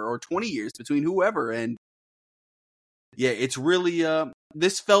whoever, or 20 years between whoever. And yeah, it's really,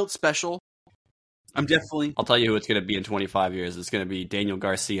 this felt special. I'll tell you who it's going to be in 25 years. It's going to be Daniel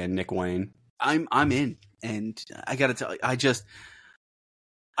Garcia and Nick Wayne. I'm in. And I got to tell you,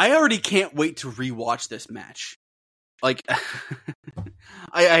 I already can't wait to rewatch this match. Like,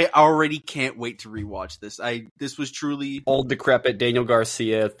 I already can't wait to rewatch this. This was truly old decrepit Daniel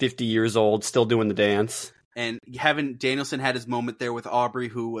Garcia, 50 years old, still doing the dance. And having Danielson had his moment there with Aubrey,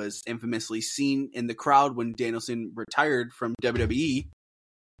 who was infamously seen in the crowd when Danielson retired from WWE.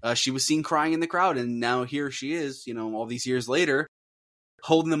 She was seen crying in the crowd, and now here she is, all these years later,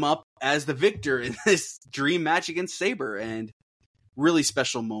 holding them up as the victor in this dream match against Sabre, and really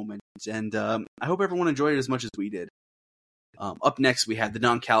special moment. And I hope everyone enjoyed it as much as we did. Up next, we had the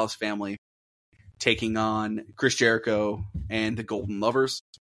Don Callis family taking on Chris Jericho and the Golden Lovers.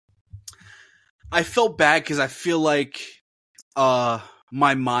 I felt bad because I feel like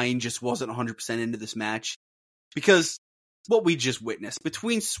my mind just wasn't 100% into this match, because what we just witnessed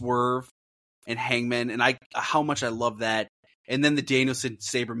between Swerve and Hangman, and how much I love that, and then the Danielson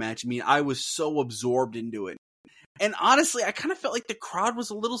Sabre match. I mean, I was so absorbed into it, and honestly, I kind of felt like the crowd was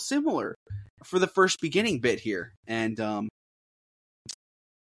a little similar for the first beginning bit here, and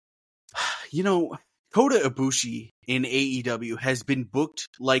Kota Ibushi in AEW has been booked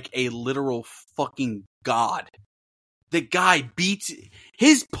like a literal fucking god. The guy beats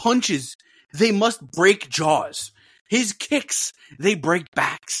his punches, they must break jaws. His kicks, they break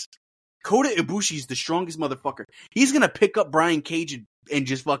backs. Kota Ibushi's the strongest motherfucker. He's gonna pick up Brian Cage and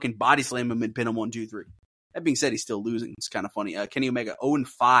just fucking body slam him and pin him 1, 2, 3. That being said, he's still losing. It's kind of funny. Kenny Omega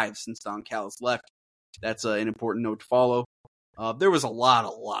 0-5 since Don Callis left. That's an important note to follow. There was a lot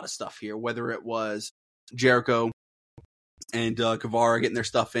of stuff here, whether it was Jericho and Guevara getting their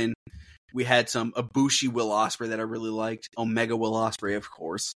stuff in. We had some Ibushi Will Ospreay that I really liked. Omega Will Ospreay, of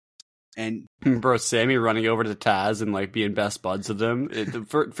course. And bro, Sammy running over to Taz and like being best buds with him.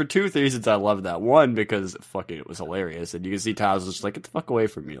 For two reasons, I love that. One, because fucking it was hilarious, and you can see Taz was just like, "Get the fuck away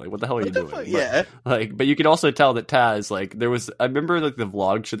from me! Like, what the hell are you doing?" Yeah. But you could also tell that Taz, like, there was. I remember like the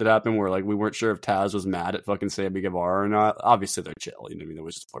vlog shit that happened where like we weren't sure if Taz was mad at fucking Sammy Guevara or not. Obviously, they're chill. I mean,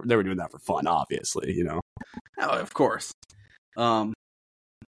 they were doing that for fun. Obviously, Oh, of course.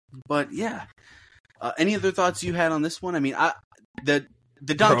 But yeah. Any other thoughts you had on this one? I mean,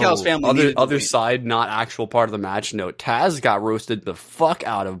 the Don Callis family. Other side, not actual part of the match. No, Taz got roasted the fuck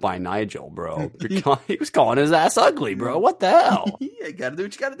out of by Nigel, bro. He was calling his ass ugly, bro. What the hell? Yeah, gotta do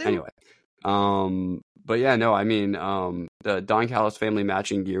what you gotta do. Anyway, but yeah, no, I mean, the Don Callis family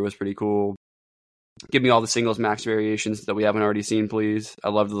matching gear was pretty cool. Give me all the singles match variations that we haven't already seen, please. I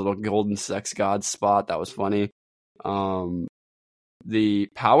love the little golden sex god spot. That was funny. The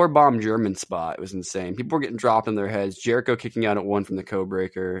powerbomb German spot was insane. People were getting dropped on their heads. Jericho kicking out at 1 from the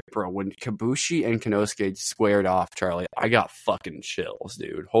Codebreaker. Bro, when Ibushi and Konosuke squared off, Charlie, I got fucking chills,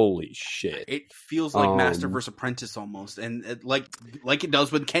 dude. Holy shit. It feels like Master vs. Apprentice almost. And like it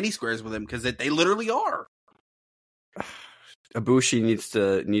does when Kenny squares with him, because they literally are. Ibushi needs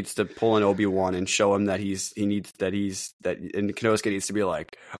to pull an Obi-Wan and show him that and Konosuke needs to be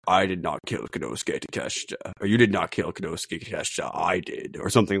like, I did not kill Konosuke Takeshita, or you did not kill Konosuke Takeshita, I did, or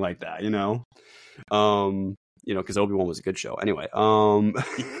something like that, because Obi-Wan was a good show. Anyway,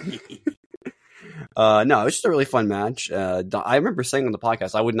 no, it was just a really fun match. I remember saying on the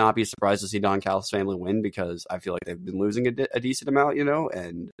podcast, I would not be surprised to see Don Callis family win, because I feel like they've been losing a decent amount,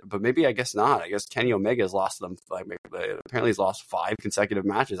 but maybe I guess not. I guess Kenny Omega has lost them. Apparently he's lost 5 consecutive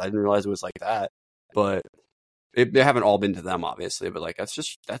matches. I didn't realize it was like that, but they haven't all been to them, obviously. But like,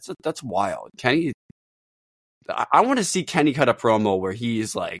 that's wild. Kenny, I want to see Kenny cut a promo where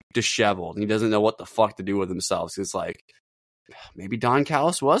he's like disheveled and he doesn't know what the fuck to do with himself. So it's like, maybe Don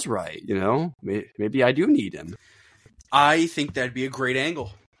Callis was right, Maybe I do need him. I think that'd be a great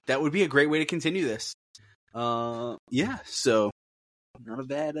angle. That would be a great way to continue this. Yeah, so not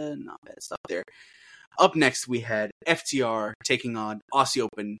bad stuff there. Up next, we had FTR taking on Aussie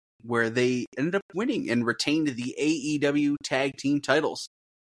Open, where they ended up winning and retained the AEW tag team titles.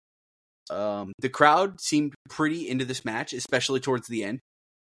 The crowd seemed pretty into this match, especially towards the end.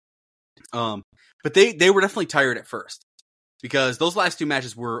 But they were definitely tired at first, because those last 2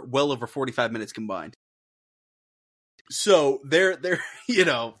 matches were well over 45 minutes combined. So they're they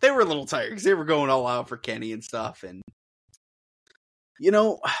were a little tired because they were going all out for Kenny and stuff. And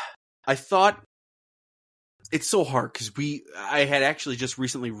I thought it's so hard because I had actually just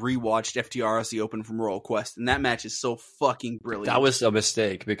recently rewatched FTR Aussie Open from Royal Quest, and that match is so fucking brilliant. That was a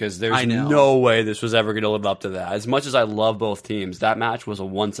mistake, because there's no way this was ever going to live up to that. As much as I love both teams, that match was a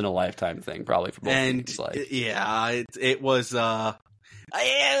once in a lifetime thing, probably for both teams. Yeah, it was a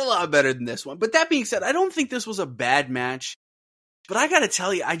lot better than this one. But that being said, I don't think this was a bad match. But I got to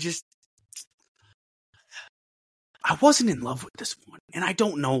tell you, I wasn't in love with this one, and I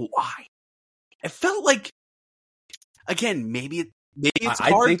don't know why. It felt like, again, maybe maybe it's I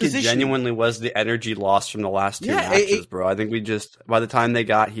hard think positioning. it genuinely was the energy lost from the last two Yeah, matches, bro. I think we just, by the time they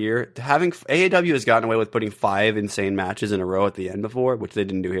got here, having AAW has gotten away with putting 5 insane matches in a row at the end before, which they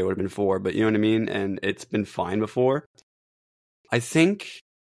didn't do here. It would have been 4, but you know what I mean? And it's been fine before. I think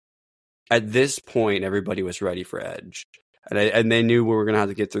at this point, everybody was ready for Edge. And they knew we were going to have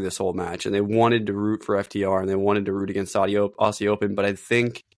to get through this whole match. And they wanted to root for FTR, and they wanted to root against Aussie Open. But I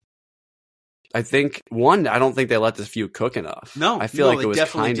think, one, I don't think they let this feud cook enough. No, I feel like it was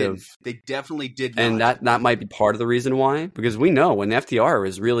kind of... They definitely did not. And that might be part of the reason why. Because we know when FTR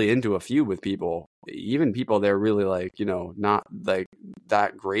is really into a feud with people, even people they're really like, you know, not like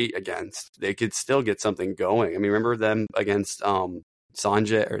that great against, they could still get something going. I mean, remember them against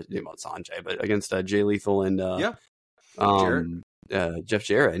Sanjay, or not Sanjay, but against Jay Lethal and Jeff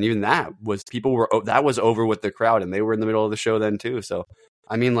Jarrett. And even that was, that was over with the crowd, and they were in the middle of the show then too. So,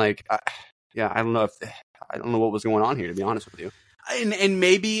 I mean, like... I don't know what was going on here, to be honest with you. And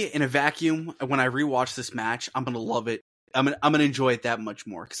maybe in a vacuum, when I rewatch this match, I'm gonna love it. I'm gonna enjoy it that much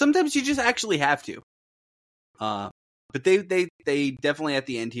more. 'Cause sometimes you just actually have to. But they definitely at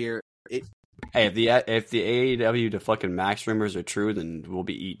the end here. Hey, if the AEW to fucking Max rumors are true, then we'll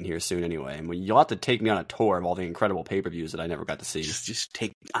be eating here soon anyway. And you'll have to take me on a tour of all the incredible pay-per-views that I never got to see. Just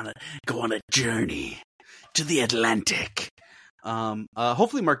go on a journey to the Atlantic.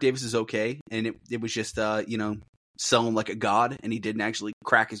 Hopefully Mark Davis is okay, and it was just selling like a god, and he didn't actually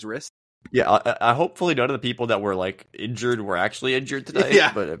crack his wrist. Yeah, I hopefully none of the people that were like injured were actually injured today.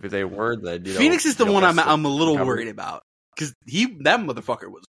 Yeah, but if they were, then Phoenix is the one I'm a little worried about, because that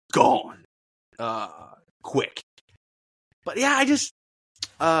motherfucker was gone, quick. But yeah, I just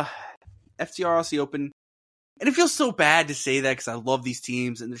FTR Aussie Open, and it feels so bad to say that because I love these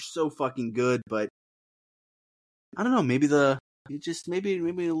teams and they're so fucking good, but I don't know, maybe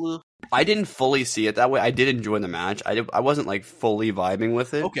maybe a little. I didn't fully see it that way. I did enjoy the match. I wasn't like fully vibing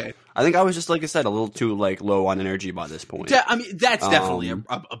with it. Okay. I think I was just, like I said, a little too like low on energy by this point. I mean, that's definitely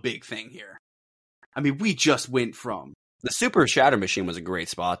a big thing here. I mean, we just went from the Super Shatter Machine was a great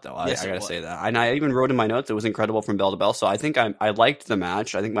spot, though. I gotta say that, and I even wrote in my notes it was incredible from bell to bell. So I think I liked the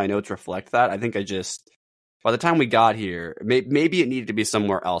match. I think my notes reflect that. I think I just. By the time we got here, maybe it needed to be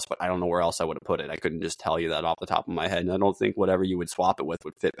somewhere else, but I don't know where else I would have put it. I couldn't just tell you that off the top of my head, and I don't think whatever you would swap it with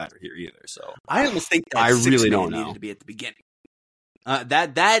would fit better here either. So I almost think that I really don't know. Needed to be at the beginning.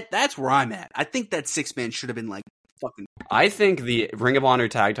 That's where I'm at. I think that 6-man should have been like fucking. I think the Ring of Honor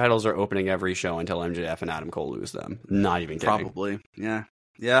tag titles are opening every show until MJF and Adam Cole lose them. Not even kidding. Probably,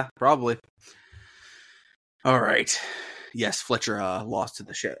 yeah, probably. All right, yes, Fletcher lost to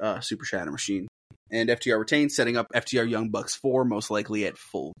the Super Shatter Machine. And FTR retains, setting up FTR Young Bucks 4, most likely at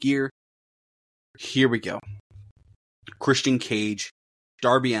Full Gear. Here we go. Christian Cage,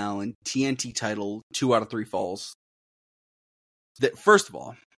 Darby Allin, TNT title, 2 out of 3 falls. First of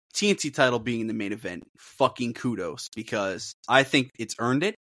all, TNT title being in the main event, fucking kudos, because I think it's earned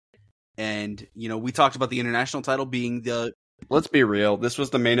it. And, we talked about the international title being the... Let's be real. This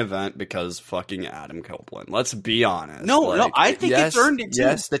was the main event because fucking Adam Copeland. Let's be honest. No, I think it's earned it too.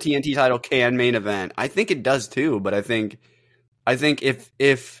 Yes, the TNT title can main event. I think it does too, but I think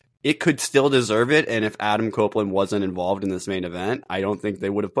if it could still deserve it, and if Adam Copeland wasn't involved in this main event, I don't think they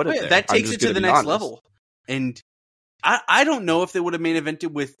would have put it there. That takes it to the next level. And I don't know if they would have main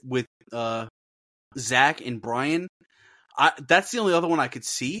evented with Zack and Bryan. That's the only other one I could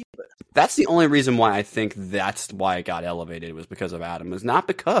see. That's the only reason why I think that's why it got elevated, was because of Adam. It's not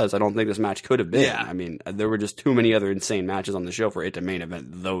because I don't think this match could have been. Yeah. I mean, there were just too many other insane matches on the show for it to main event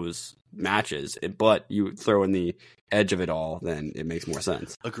those matches. But you throw in the edge of it all, then it makes more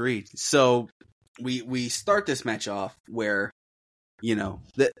sense. Agreed. So we start this match off where,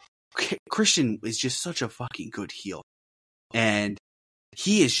 that Christian is just such a fucking good heel. And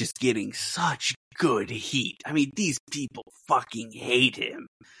he is just getting such good heat. I mean, these people fucking hate him.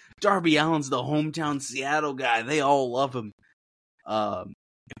 Darby Allin's the hometown Seattle guy. They all love him.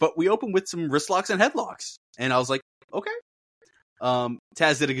 But we open with some wrist locks and headlocks. And I was like, okay.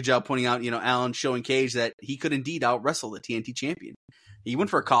 Taz did a good job pointing out, Allin showing Cage that he could indeed out-wrestle the TNT champion. He went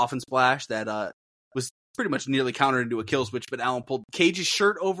for a coffin splash that was pretty much nearly countered into a kill switch, but Allin pulled Cage's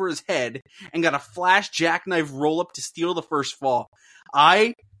shirt over his head and got a flash jackknife roll-up to steal the first fall.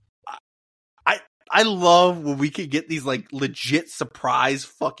 I love when we could get these like legit surprise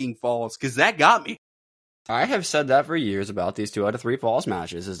fucking falls, because that got me. I have said that for years about these 2 out of 3 falls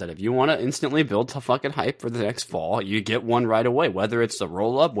matches, is that if you want to instantly build to fucking hype for the next fall, you get one right away, whether it's a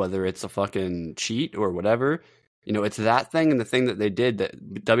roll up, whether it's a fucking cheat or whatever. It's that thing, and the thing that they did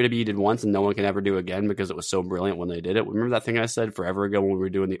that WWE did once and no one can ever do again because it was so brilliant when they did it. Remember that thing I said forever ago when we were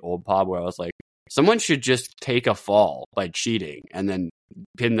doing the old pod where I was like, Someone should just take a fall by cheating and then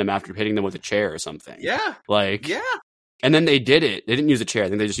pin them after hitting them with a chair or something. Yeah. Like, yeah. And then they did it. They didn't use a chair. I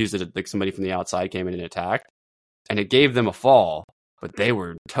think they just used it like somebody from the outside came in and attacked. And it gave them a fall, but they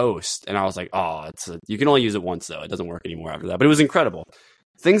were toast. And I was like, oh, you can only use it once, though. It doesn't work anymore after that. But it was incredible.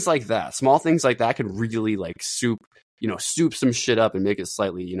 Things like that, small things like that could really like soup some shit up and make it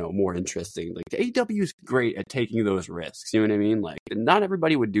slightly, more interesting. Like the AEW is great at taking those risks. You know what I mean? Like not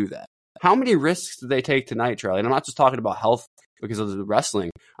everybody would do that. How many risks did they take tonight, Charlie? And I'm not just talking about health because of the wrestling.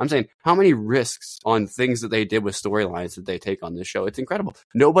 I'm saying how many risks on things that they did with storylines did they take on this show? It's incredible.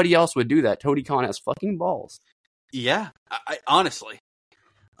 Nobody else would do that. Tony Khan has fucking balls. Yeah, I honestly.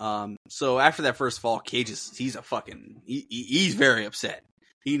 So after that first fall, Cage he's very upset.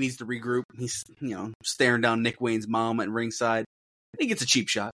 He needs to regroup. He's, staring down Nick Wayne's mom at ringside. He gets a cheap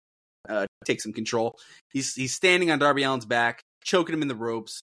shot. Takes some control. He's standing on Darby Allin's back, choking him in the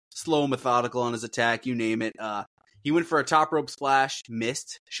ropes, slow and methodical on his attack, you name it. He went for a top rope splash,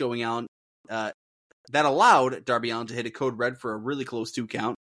 missed, showing Allin. That allowed Darby Allin to hit a code red for a really close 2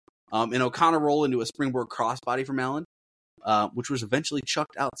 count. And O'Connor roll into a springboard crossbody from Allin, which was eventually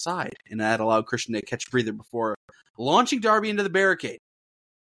chucked outside. And that allowed Christian to catch a breather before launching Darby into the barricade.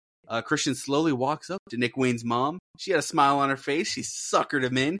 Christian slowly walks up to Nick Wayne's mom. She had a smile on her face. She suckered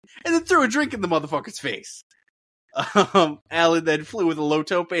him in and then threw a drink in the motherfucker's face. Allin then flew with a low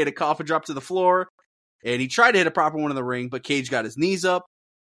tope and a coffin drop to the floor. And he tried to hit a proper one in the ring, but Cage got his knees up.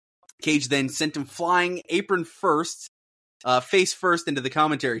 Cage then sent him flying apron first, face first into the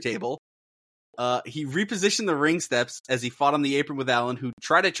commentary table. He repositioned the ring steps as he fought on the apron with Allin, who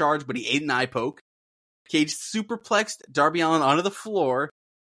tried to charge, but he ate an eye poke. Cage superplexed Darby Allin onto the floor,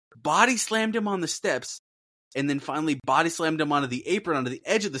 body slammed him on the steps, and then finally body slammed him onto the apron, onto the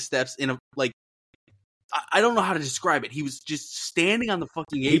edge of the steps in a, I don't know how to describe it. He was just standing on the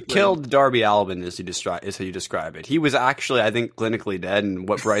fucking apron. He killed Darby Allin, is how you describe it. He was actually, I think, clinically dead, and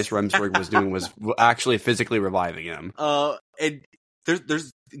what Bryce Remsburg was doing was actually physically reviving him. And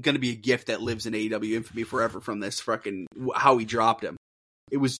there's going to be a gift that lives in AEW infamy forever from this fucking, how he dropped him.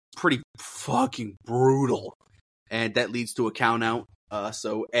 It was pretty fucking brutal. And that leads to a count out.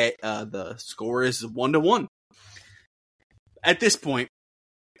 So the score is 1-1. At this point,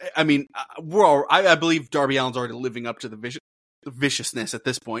 I mean, I believe Darby Allin's already living up to the viciousness at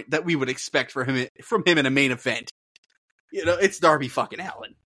this point that we would expect from him in a main event. It's Darby fucking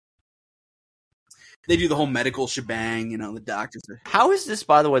Allin. They do the whole medical shebang, the doctors. How is this,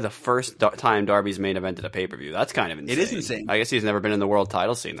 by the way, the first time Darby's main event at a pay-per-view? That's kind of insane. It is insane. I guess he's never been in the world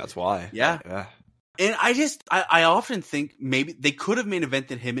title scene. That's why. Yeah. And I often think maybe they could have main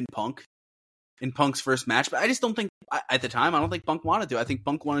evented him and Punk in Punk's first match, but I just don't think, at the time, I don't think Punk wanted to. I think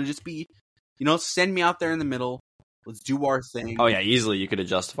Punk wanted to just be, send me out there in the middle. Let's do our thing. Oh, yeah, easily you could have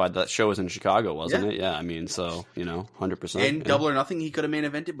justified that show was in Chicago, wasn't it? Yeah, I mean, so, 100%. And Double or Nothing, he could have main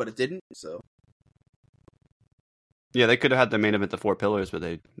evented, but it didn't, so. Yeah, they could have had the main event, the Four Pillars, but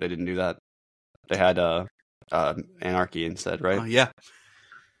they didn't do that. They had Anarchy instead, right? Yeah.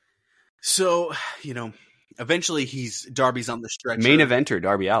 So, eventually Darby's on the stretcher. Main eventer,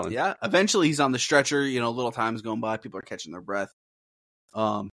 Darby Allin. Yeah, eventually he's on the stretcher. Little time's going by. People are catching their breath.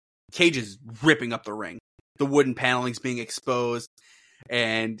 Cage is ripping up the ring. The wooden paneling's being exposed.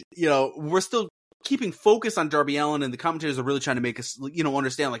 And, we're still keeping focus on Darby Allin, and the commentators are really trying to make us,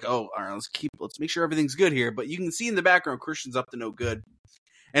 understand, like, oh, all right, let's make sure everything's good here. But you can see in the background, Christian's up to no good.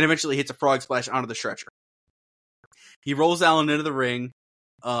 And eventually hits a frog splash onto the stretcher. He rolls Allin into the ring.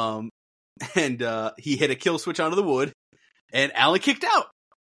 And he hit a kill switch onto the wood, and Allin kicked out.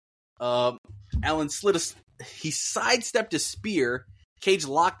 Allin he sidestepped a spear. Cage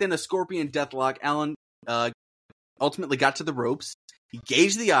locked in a scorpion deathlock. Allin ultimately got to the ropes. He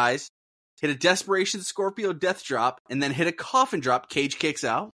gauged the eyes, hit a desperation Scorpio death drop, and then hit a coffin drop. Cage kicks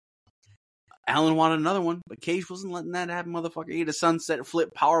out. Allin wanted another one, but Cage wasn't letting that happen, motherfucker. He hit a sunset flip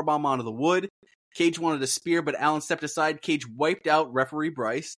powerbomb onto the wood. Cage wanted a spear, but Allin stepped aside. Cage wiped out referee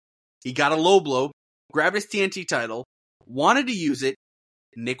Bryce. He got a low blow, grabbed his TNT title, wanted to use it.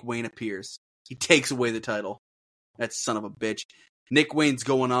 Nick Wayne appears. He takes away the title. That son of a bitch. Nick Wayne's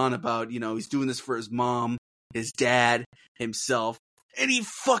going on about, he's doing this for his mom, his dad, himself. And he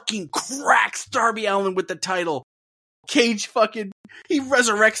fucking cracks Darby Allin with the title. Cage he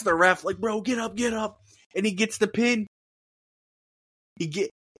resurrects the ref. Like, bro, get up. And he gets the pin.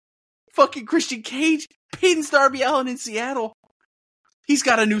 Fucking Christian Cage pins Darby Allin in Seattle. He's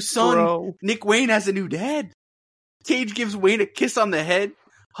got a new son. Bro. Nick Wayne has a new dad. Cage gives Wayne a kiss on the head,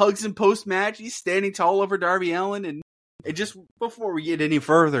 hugs him post-match. He's standing tall over Darby Allin. And just before we get any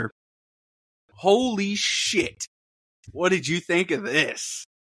further, holy shit. What did you think of this?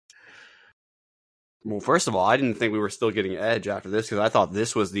 Well, first of all, I didn't think we were still getting Edge after this because I thought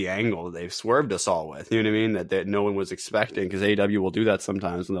this was the angle that they've swerved us all with. You know what I mean? That no one was expecting, because AEW will do that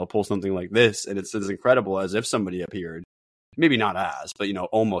sometimes when they'll pull something like this, and it's as incredible as if somebody appeared. Maybe not as, but,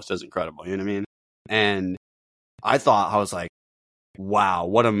 almost as incredible. You know what I mean? And I was like, wow,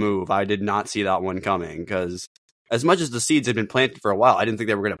 what a move. I did not see that one coming, because as much as the seeds had been planted for a while, I didn't think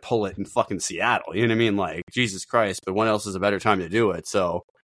they were going to pull it in fucking Seattle. You know what I mean? Like, Jesus Christ, but when else is a better time to do it? So,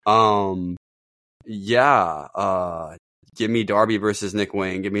 yeah, give me Darby versus Nick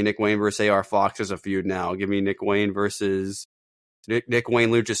Wayne. Give me Nick Wayne versus AR Fox as a feud now. Give me Nick Wayne versus Nick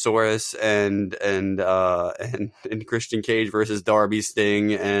Wayne Luchasaurus and Christian Cage versus Darby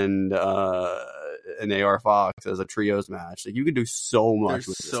Sting and AR Fox as a trios match. Like, you could do so much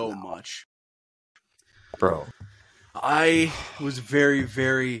with this so now. much. Bro. I was very,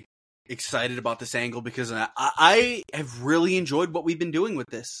 very excited about this angle because I have really enjoyed what we've been doing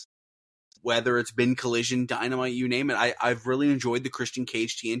with this. Whether it's been Collision, Dynamite, you name it, I've really enjoyed the Christian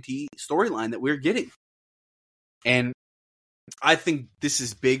Cage TNT storyline that we're getting. And I think this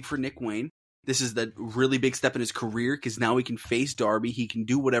is big for Nick Wayne. This is the really big step in his career because now he can face Darby. He can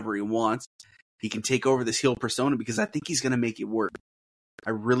do whatever he wants. He can take over this heel persona because I think he's going to make it work. I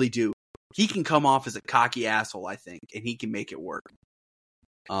really do. He can come off as a cocky asshole, I think, and he can make it work.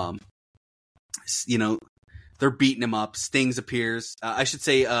 They're beating him up. Sting appears. I should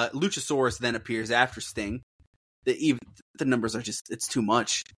say Luchasaurus then appears after Sting. The numbers are just, it's too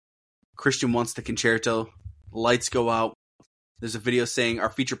much. Christian wants the concerto. Lights go out. There's a video saying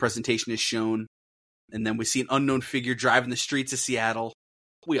our feature presentation is shown. And then we see an unknown figure driving the streets of Seattle.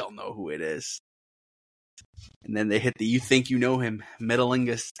 We all know who it is. And then they hit the "you think you know him"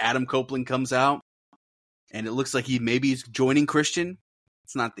 Metalingus. Adam Copeland comes out. And it looks like maybe he's joining Christian.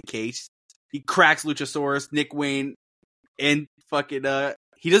 It's not the case. He cracks Luchasaurus, Nick Wayne, and fucking,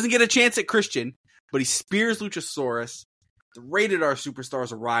 he doesn't get a chance at Christian, but he spears Luchasaurus. The Rated R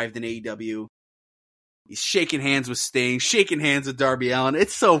superstars arrived in AEW. He's shaking hands with Sting, shaking hands with Darby Allin.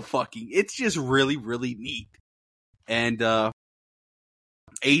 It's it's just really, really neat. And,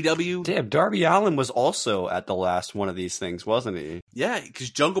 AEW. Damn, Darby Allin was also at the last one of these things, wasn't he? Yeah, because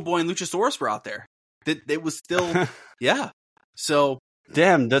Jungle Boy and Luchasaurus were out there. It was still, yeah. So,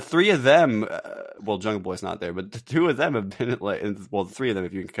 damn, the three of them, well, Jungle Boy's not there, but the two of them have been at, the three of them,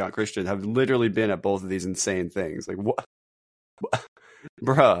 if you can count Christian, have literally been at both of these insane things. Like, what?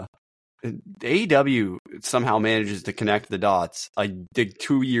 Bruh. AEW somehow manages to connect the dots,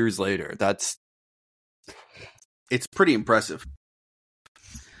 2 years later. It's pretty impressive.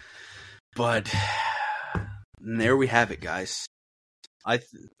 But there we have it, guys. I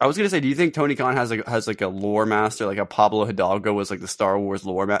was gonna say, do you think Tony Khan has a lore master, like a Pablo Hidalgo was like the Star Wars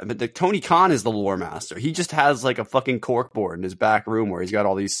lore master? But Tony Khan is the lore master. He just has like a fucking corkboard in his back room where he's got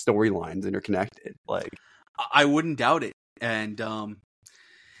all these storylines interconnected. Like, I wouldn't doubt it. And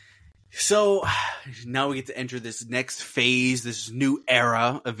so now we get to enter this next phase, this new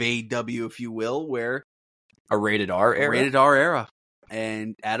era of AEW, if you will, where a rated R era.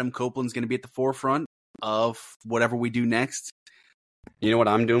 And Adam Copeland's going to be at the forefront of whatever we do next. You know what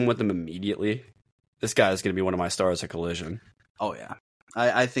I'm doing with him immediately? This guy is going to be one of my stars at Collision. Oh yeah,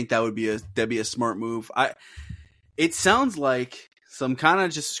 I think that'd be a smart move. It sounds like, so I'm kind of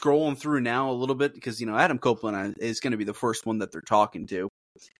just scrolling through now a little bit because Adam Copeland is going to be the first one that they're talking to.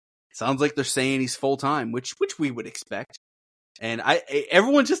 Sounds like they're saying he's full time, which we would expect. And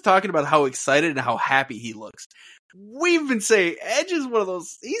everyone's just talking about how excited and how happy he looks. We've been saying Edge is one of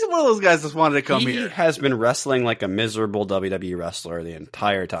those. He's one of those guys that's wanted to come here. He has been wrestling like a miserable WWE wrestler the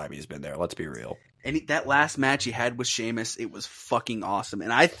entire time he's been there. Let's be real. And that last match he had with Sheamus, it was fucking awesome.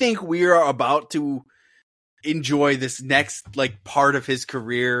 And I think we are about to enjoy this next part of his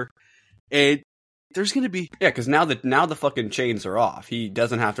career. And there's going to be because now the fucking chains are off. He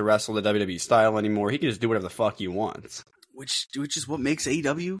doesn't have to wrestle the WWE style anymore. He can just do whatever the fuck he wants. Which is what makes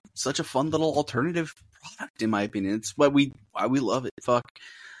AEW such a fun little alternative product, in my opinion. It's why we love it. Fuck.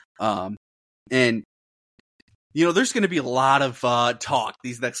 And there's going to be a lot of talk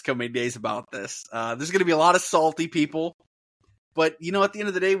these next coming days about this. There's going to be a lot of salty people, but at the end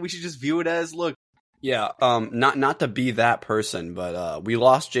of the day, we should just view it as, look. Yeah, not to be that person, but we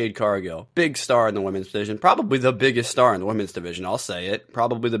lost Jade Cargill, big star in the women's division, probably the biggest star in the women's division. I'll say it,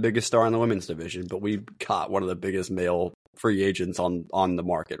 probably the biggest star in the women's division. But we got one of the biggest male free agents on the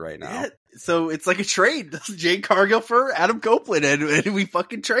market right now. Yeah, so it's like a trade. Jade Cargill for Adam Copeland, and we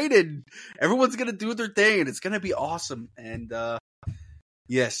fucking traded. Everyone's gonna do their thing, and it's gonna be awesome. And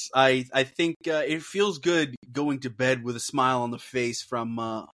yes, I think it feels good going to bed with a smile on the face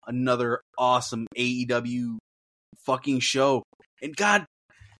from another awesome AEW fucking show. And God,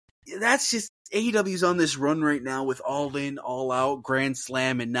 that's just AEW's on this run right now with All In, All Out, Grand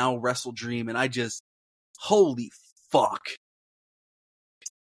Slam, and now WrestleDream, and I just, holy fuck.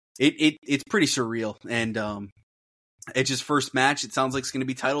 It's pretty surreal, and Edge's first match, it sounds like it's going to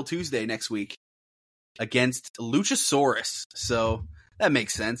be Title Tuesday next week against Luchasaurus, so that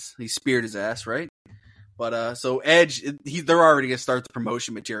makes sense. He speared his ass, right? But so Edge, they're already going to start the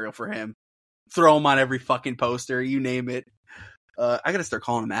promotion material for him. Throw him on every fucking poster, you name it. I gotta start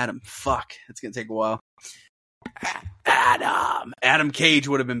calling him Adam. Fuck, it's gonna take a while. Adam Cage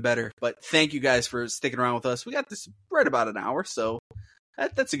would have been better, but thank you guys for sticking around with us. We got this right about an hour, so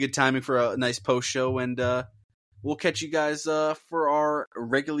that's a good timing for a nice post show, and we'll catch you guys for our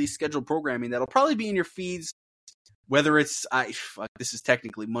regularly scheduled programming. That'll probably be in your feeds, whether it's this is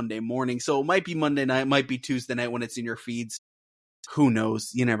technically Monday morning, so it might be Monday night, it might be Tuesday night when it's in your feeds. Who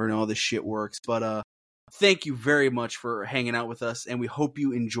knows? You never know how this shit works, but thank you very much for hanging out with us, and we hope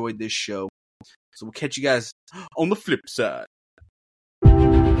you enjoyed this show. So we'll catch you guys on the flip side.